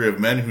luxury of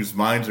men whose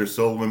minds are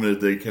so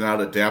limited they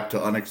cannot adapt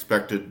to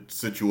unexpected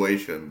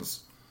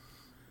situations.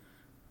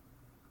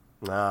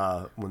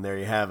 When there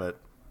you have it.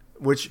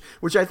 Which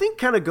I think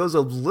kind of goes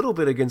a little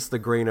bit against the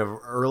grain of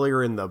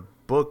earlier in the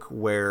book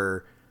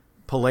where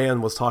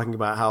Palaeon was talking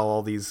about how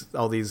all these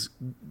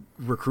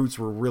recruits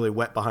were really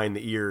wet behind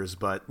the ears,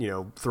 but, you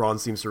know, Thrawn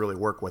seems to really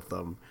work with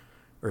them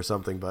or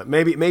something. But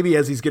maybe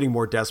as he's getting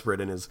more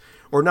desperate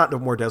or not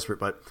more desperate,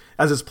 but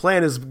as his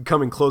plan is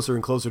coming closer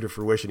and closer to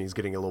fruition, he's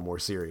getting a little more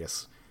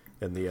serious,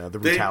 and the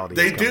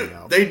brutality is coming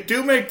out. They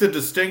do make the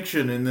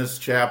distinction in this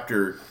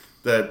chapter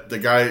that the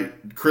guy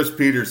Chris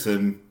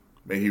Peterson,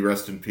 may he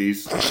rest in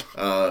peace.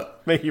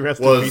 May he rest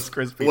in peace,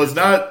 Chris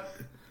Peterson.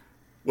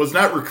 Was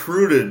not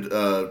recruited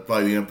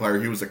by the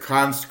Empire. He was a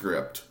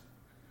conscript.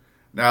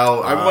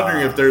 Now, I'm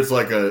wondering if there's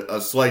like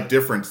a slight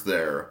difference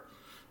there.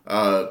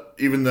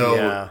 Even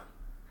though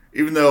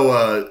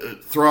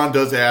Thrawn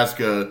does ask,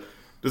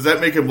 does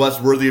that make him less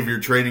worthy of your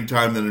training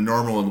time than a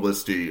normal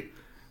enlistee?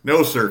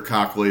 No, sir,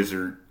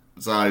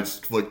 Cocklaser's eyes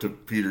flicked to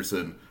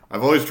Peterson.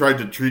 I've always tried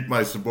to treat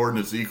my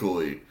subordinates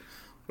equally.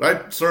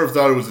 But I sort of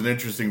thought it was an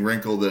interesting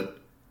wrinkle that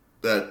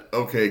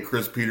okay,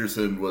 Chris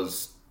Peterson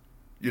was,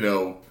 you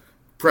know,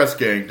 press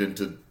ganged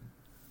into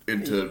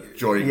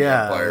joining the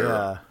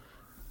Empire.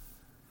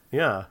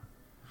 Yeah.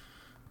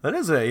 That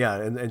is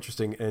an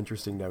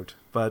interesting note.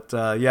 But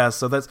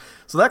so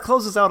that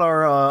closes out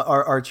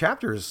our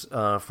chapters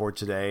for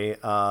today.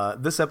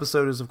 This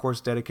episode is of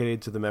course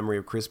dedicated to the memory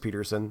of Chris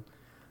Peterson,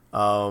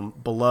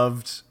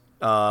 beloved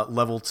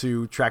level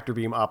 2 tractor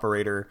beam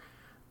operator.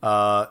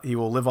 He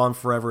will live on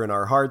forever in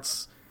our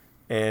hearts,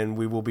 and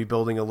we will be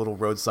building a little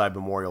roadside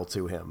memorial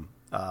to him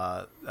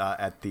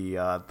at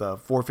the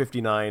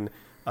 459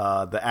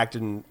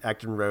 the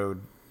Acton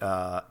Road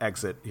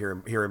exit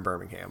here in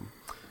Birmingham.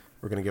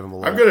 We're gonna give him a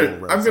little.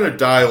 I'm gonna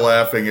die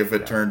laughing if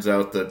it turns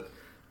out that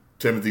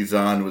Timothy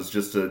Zahn was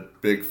just a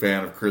big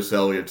fan of Chris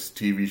Elliott's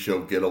TV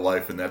show Get a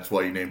Life, and that's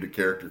why he named a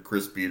character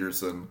Chris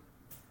Peterson.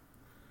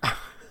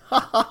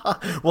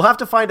 We'll have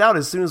to find out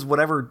as soon as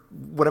whatever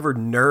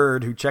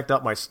nerd who checked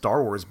out my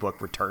Star Wars book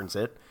returns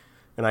it,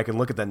 and I can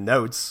look at the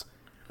notes.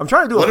 I'm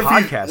trying to do a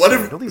podcast. What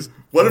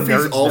if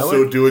he's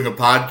also doing a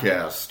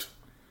podcast?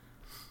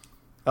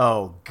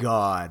 Oh,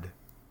 God.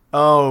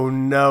 Oh,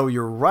 no,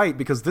 you're right,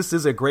 because this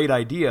is a great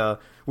idea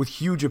with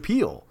huge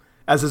appeal.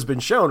 As has been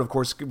shown, of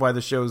course, by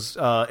the show's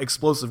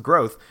explosive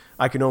growth,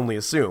 I can only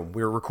assume.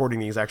 We were recording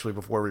these actually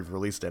before we've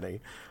released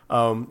any.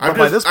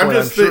 By this point,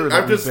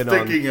 I'm just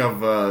thinking of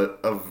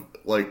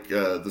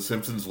The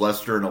Simpsons,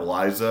 Lester and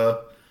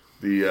Eliza,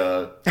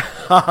 the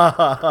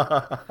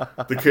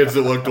kids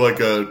that looked like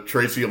a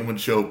Tracy Ullman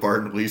show,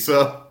 Bart and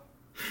Lisa.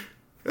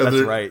 And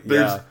that's right.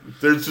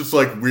 There's just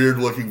like weird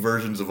looking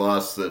versions of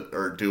us that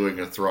are doing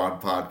a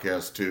Thrawn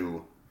podcast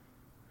too.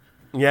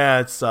 Yeah,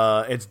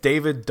 it's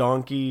David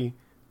Donkey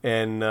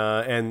and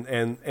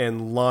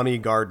Lonnie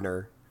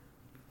Gardner.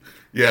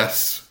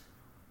 Yes.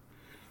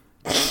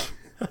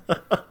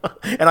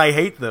 And I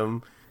hate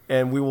them,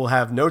 and we will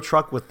have no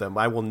truck with them.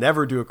 I will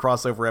never do a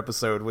crossover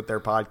episode with their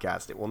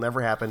podcast. It will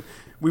never happen.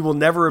 We will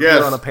never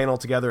appear on a panel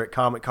together at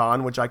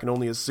Comic-Con, which I can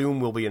only assume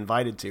we'll be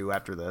invited to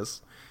after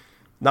this.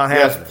 Not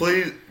happening.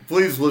 Yes,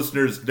 please,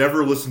 listeners,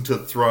 never listen to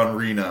Thrawn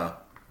Rena.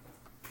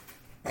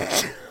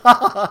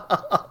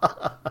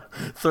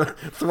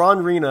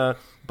 Thrawn Rena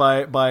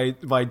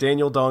by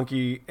Daniel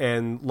Donkey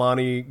and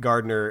Lonnie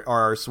Gardner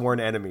are our sworn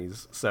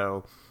enemies.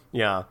 So,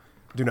 yeah,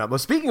 do not.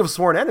 But speaking of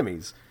sworn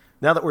enemies,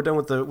 now that we're done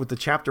with the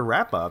chapter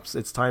wrap-ups,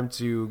 it's time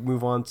to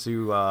move on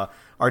to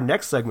our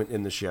next segment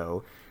in the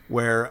show,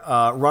 where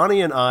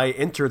Ronnie and I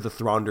enter the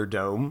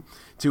Thunderdome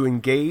to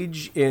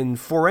engage in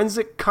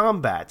forensic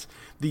combat,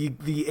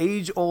 the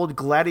age-old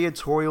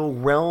gladiatorial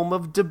realm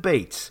of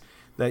debate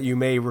that you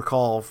may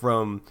recall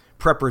from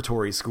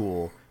preparatory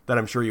school that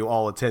I'm sure you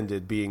all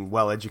attended, being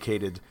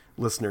well-educated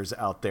listeners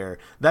out there.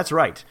 That's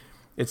right.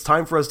 It's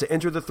time for us to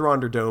enter the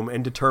Thunderdome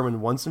and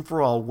determine once and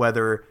for all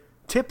whether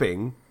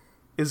tipping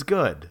is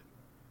good.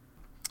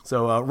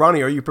 So,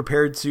 Ronnie, are you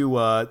prepared to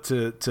wet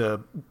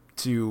the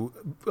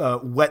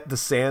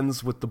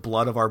sands with the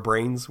blood of our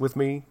brains with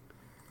me?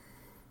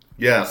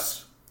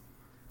 Yes.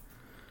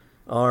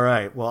 All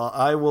right. Well,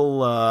 I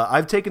will.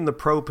 I've taken the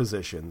pro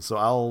position, so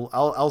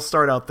I'll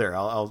start out there.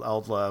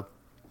 I'll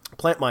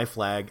plant my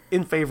flag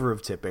in favor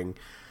of tipping.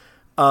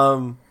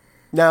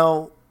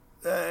 Now,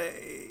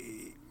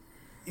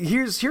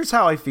 here's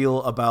how I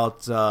feel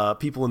about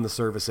people in the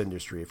service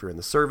industry. If you're in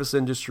the service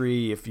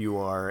industry, if you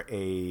are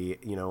in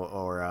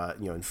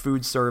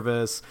food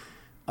service,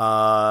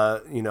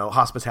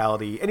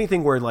 hospitality,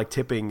 anything where like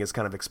tipping is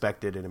kind of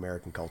expected in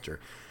American culture,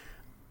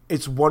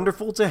 it's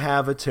wonderful to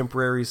have a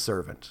temporary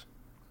servant.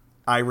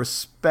 I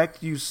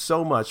respect you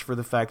so much for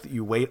the fact that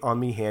you wait on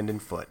me hand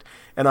and foot.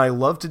 And I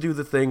love to do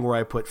the thing where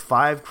I put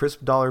 5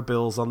 crisp dollar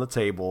bills on the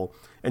table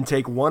and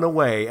take one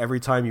away every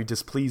time you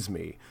displease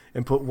me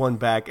and put one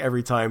back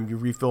every time you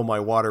refill my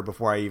water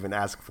before I even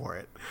ask for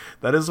it.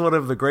 That is one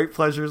of the great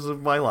pleasures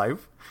of my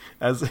life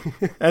as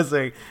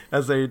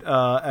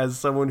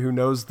someone who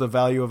knows the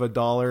value of a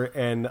dollar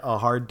and a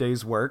hard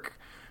day's work,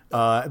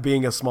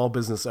 being a small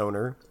business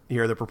owner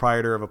here, the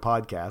proprietor of a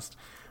podcast.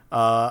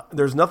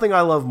 There's nothing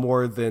I love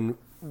more than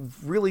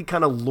really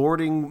kind of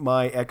lording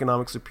my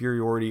economic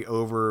superiority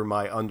over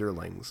my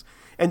underlings.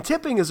 And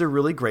tipping is a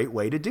really great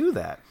way to do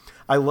that.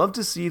 I love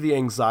to see the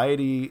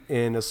anxiety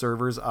in a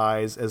server's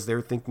eyes as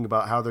they're thinking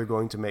about how they're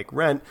going to make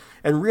rent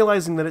and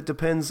realizing that it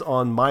depends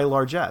on my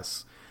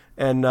largesse.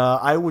 And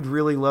I would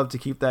really love to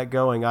keep that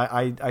going.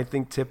 I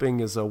think tipping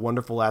is a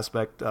wonderful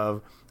aspect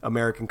of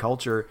American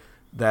culture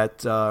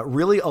that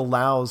really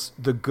allows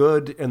the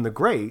good and the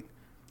great,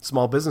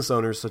 small business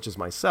owners such as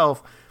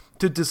myself,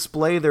 to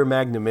display their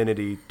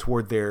magnanimity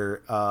toward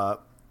their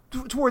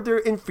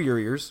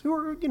inferiors, who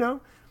are,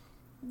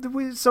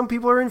 some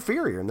people are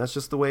inferior, and that's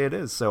just the way it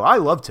is. So I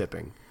love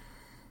tipping.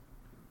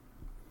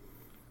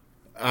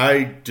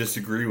 I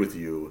disagree with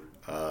you.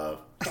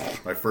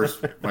 My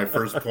first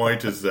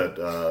point is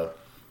that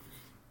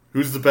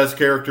who's the best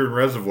character in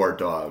Reservoir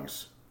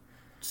Dogs?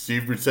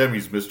 Steve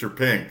Buscemi's Mr.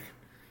 Pink.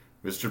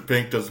 Mr.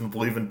 Pink doesn't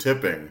believe in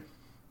tipping.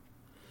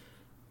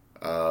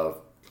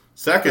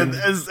 Second,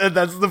 and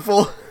that's the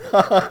full.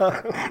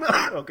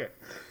 Okay.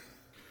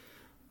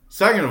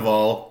 Second of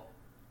all,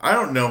 I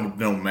don't know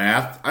no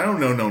math. I don't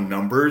know no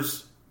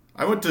numbers.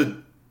 I went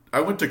to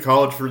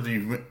college for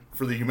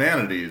the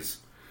humanities.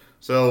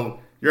 So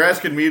you're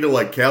asking me to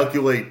like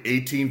calculate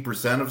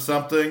 18% of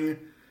something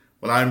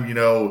when I'm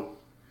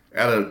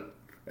at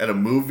a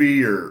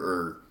movie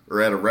or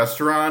at a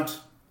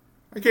restaurant?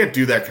 I can't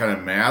do that kind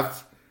of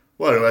math.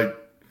 What, am I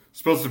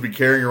supposed to be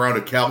carrying around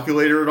a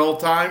calculator at all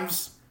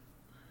times?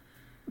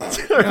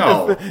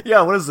 No.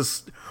 Yeah, what is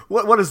this?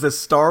 What is this,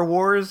 Star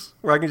Wars,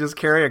 where I can just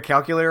carry a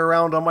calculator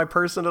around on my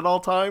person at all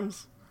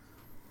times?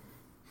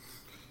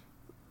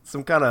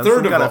 Some kind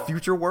of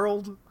future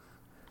world?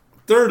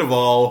 Third of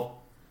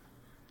all,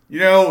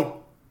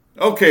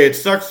 okay, it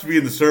sucks to be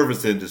in the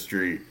service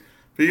industry.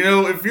 But,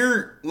 if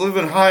you're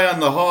living high on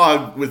the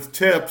hog with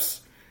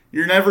tips,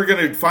 you're never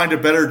going to find a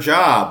better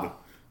job.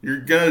 You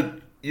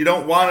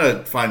don't want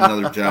to find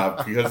another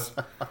job because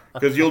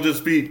you'll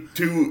just be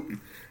too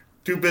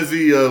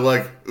busy,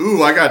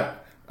 ooh, I got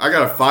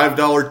a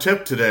 $5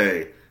 tip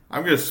today.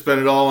 I'm going to spend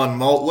it all on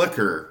malt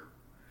liquor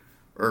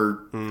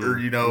or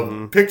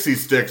pixie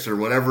sticks or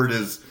whatever it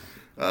is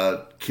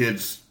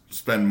kids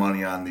spend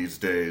money on these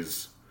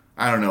days.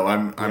 I don't know.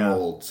 I'm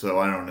old, so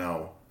I don't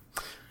know.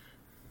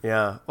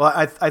 Yeah. Well,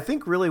 I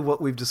think really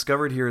what we've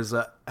discovered here is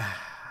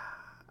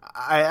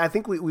I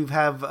think we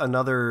have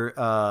another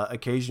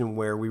occasion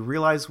where we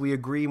realize we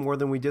agree more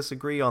than we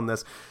disagree on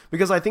this,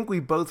 because I think we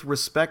both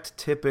respect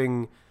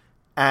tipping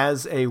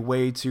as a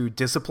way to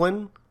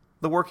discipline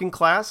the working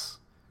class.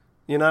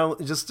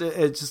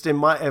 It's just in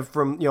my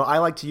I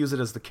like to use it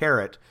as the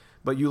carrot,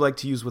 but you like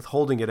to use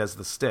withholding it as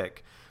the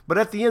stick. But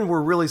at the end,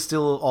 we're really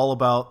still all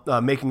about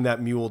making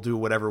that mule do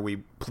whatever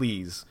we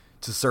please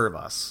to serve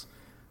us.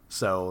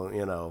 So,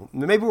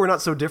 maybe we're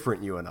not so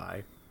different, you and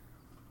I.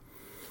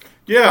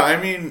 Yeah,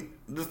 I mean,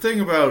 the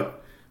thing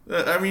about,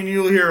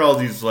 you'll hear all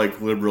these,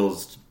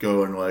 liberals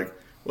going,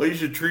 well, you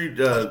should treat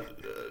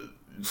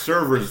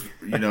servers,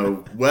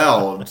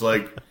 well. It's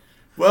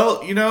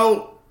well,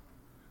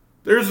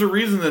 there's a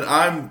reason that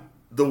I'm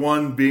the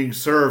one being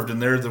served and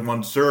they're the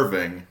one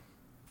serving.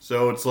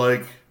 So it's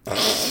come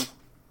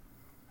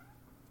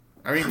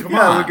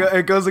on.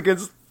 It goes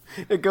against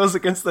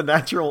the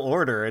natural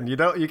order, and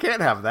you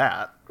can't have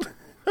that.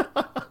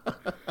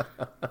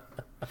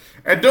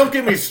 And don't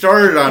get me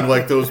started on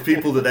those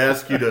people that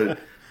ask you to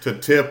to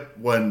tip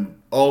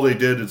when all they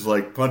did is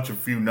like punch a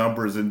few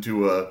numbers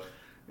into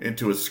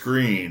a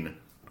screen.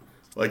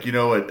 Like,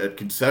 at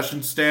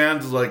concession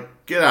stands, like,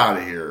 get out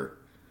of here.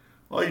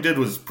 All you did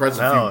was press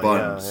a few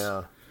buttons.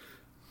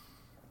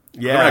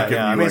 Yeah.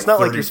 I mean, it's not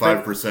like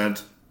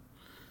 35%.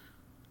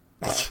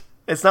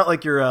 It's not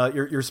like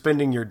you're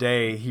spending your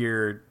day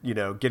here,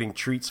 getting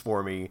treats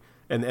for me,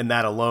 and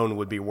that alone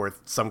would be worth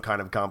some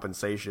kind of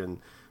compensation.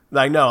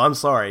 Like, no, I'm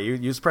sorry. You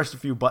just pressed a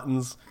few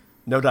buttons,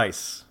 no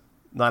dice.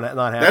 Not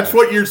happening. That's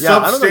what your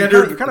substandard.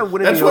 You're kind of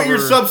winning. That's what your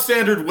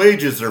substandard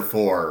wages are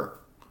for.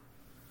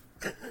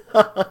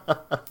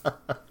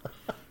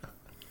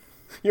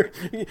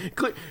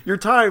 Your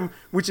time,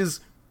 which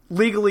is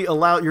legally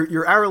allowed,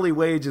 your hourly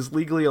wage is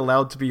legally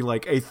allowed to be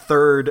like a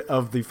third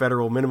of the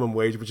federal minimum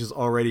wage, which is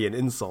already an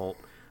insult.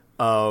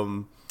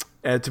 And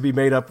to be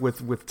made up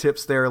with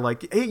tips there,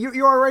 like, hey,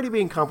 you're already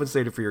being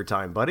compensated for your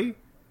time, buddy.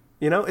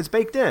 It's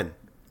baked in.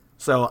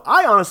 So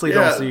I honestly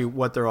don't see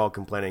what they're all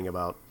complaining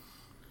about.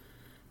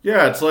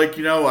 Yeah, it's like,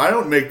 I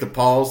don't make the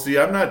policy.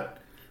 I'm not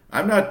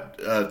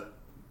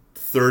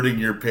thirding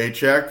your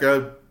paycheck.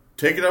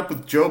 Take it up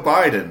with Joe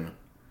Biden.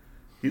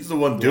 He's the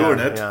one doing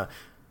it. Yeah.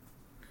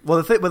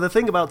 Well, the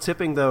thing about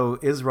tipping though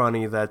is,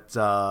 Ronnie,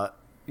 that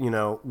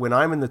when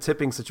I'm in the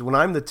tipping when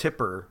I'm the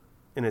tipper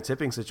in a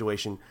tipping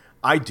situation,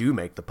 I do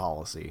make the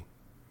policy.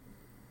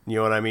 You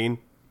know what I mean?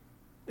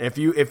 If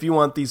you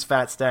want these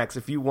fat stacks,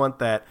 if you want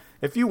that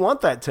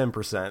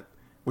 10%,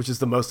 which is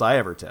the most I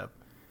ever tip,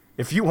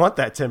 if you want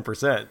that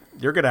 10%,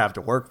 you're gonna have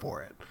to work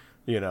for it.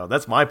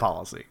 That's my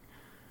policy.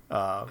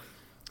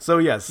 So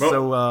yes,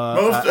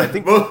 I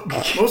think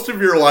most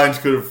of your lines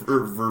could have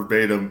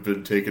verbatim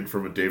been taken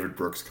from a David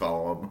Brooks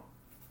column.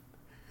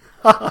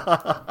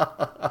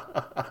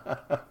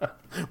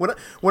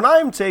 When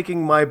I'm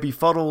taking my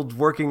befuddled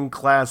working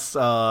class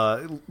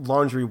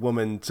laundry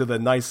woman to the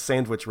nice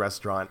sandwich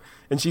restaurant,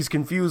 and she's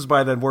confused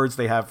by the words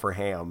they have for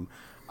ham,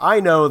 I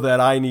know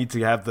that I need to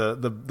have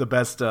the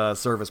best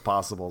service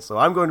possible. So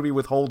I'm going to be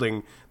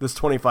withholding this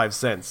 25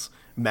 cents,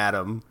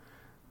 madam.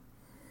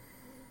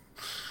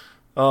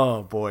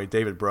 Oh, boy,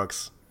 David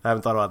Brooks. I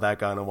haven't thought about that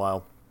guy in a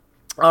while.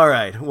 All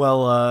right.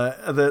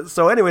 Well,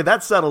 so anyway,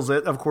 that settles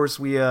it. Of course,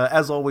 we,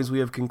 as always, we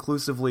have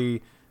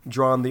conclusively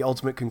drawn the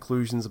ultimate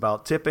conclusions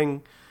about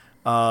tipping.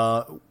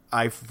 I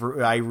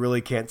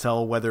really can't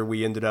tell whether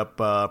we ended up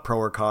pro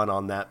or con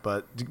on that,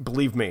 but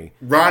believe me,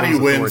 Ronnie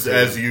wins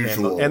as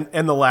usual.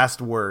 And the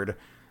last word.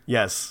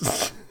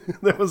 Yes.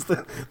 That was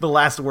the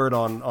last word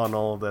on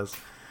all of this.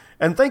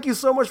 And thank you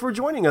so much for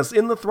joining us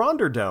in the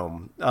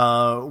Thunderdome.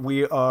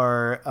 We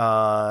are,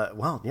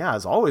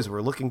 as always,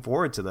 we're looking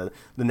forward to the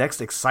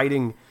next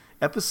exciting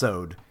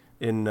episode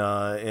in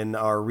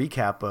our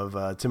recap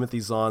of Timothy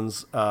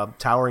Zahn's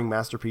towering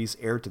masterpiece,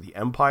 Heir to the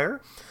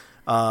Empire.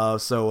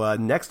 So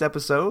next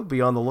episode,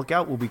 be on the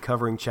lookout. We'll be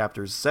covering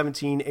chapters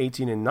 17,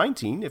 18, and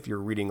 19 if you're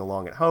reading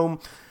along at home.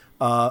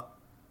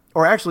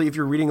 Or actually, if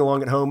you're reading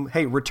along at home,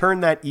 hey,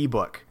 return that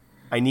ebook.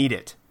 I need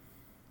it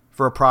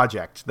for a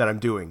project that I'm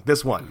doing.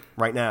 This one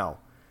right now.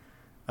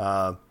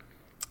 And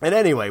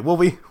anyway, we'll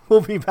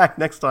be back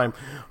next time,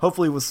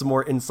 hopefully with some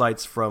more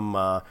insights from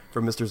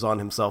Mr. Zahn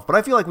himself. But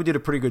I feel like we did a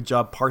pretty good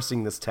job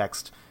parsing this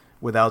text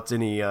without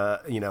any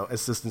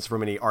assistance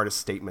from any artist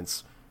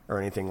statements or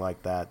anything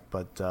like that.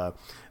 But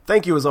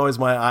thank you as always.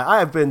 I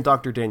have been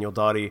Dr. Daniel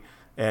Doughty,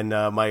 and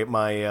my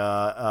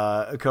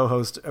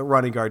co-host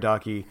Ronnie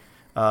Gardaki.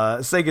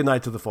 Say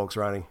goodnight to the folks,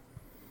 Ronnie.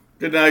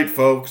 Good night,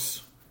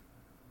 folks.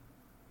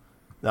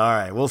 All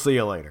right, we'll see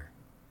you later.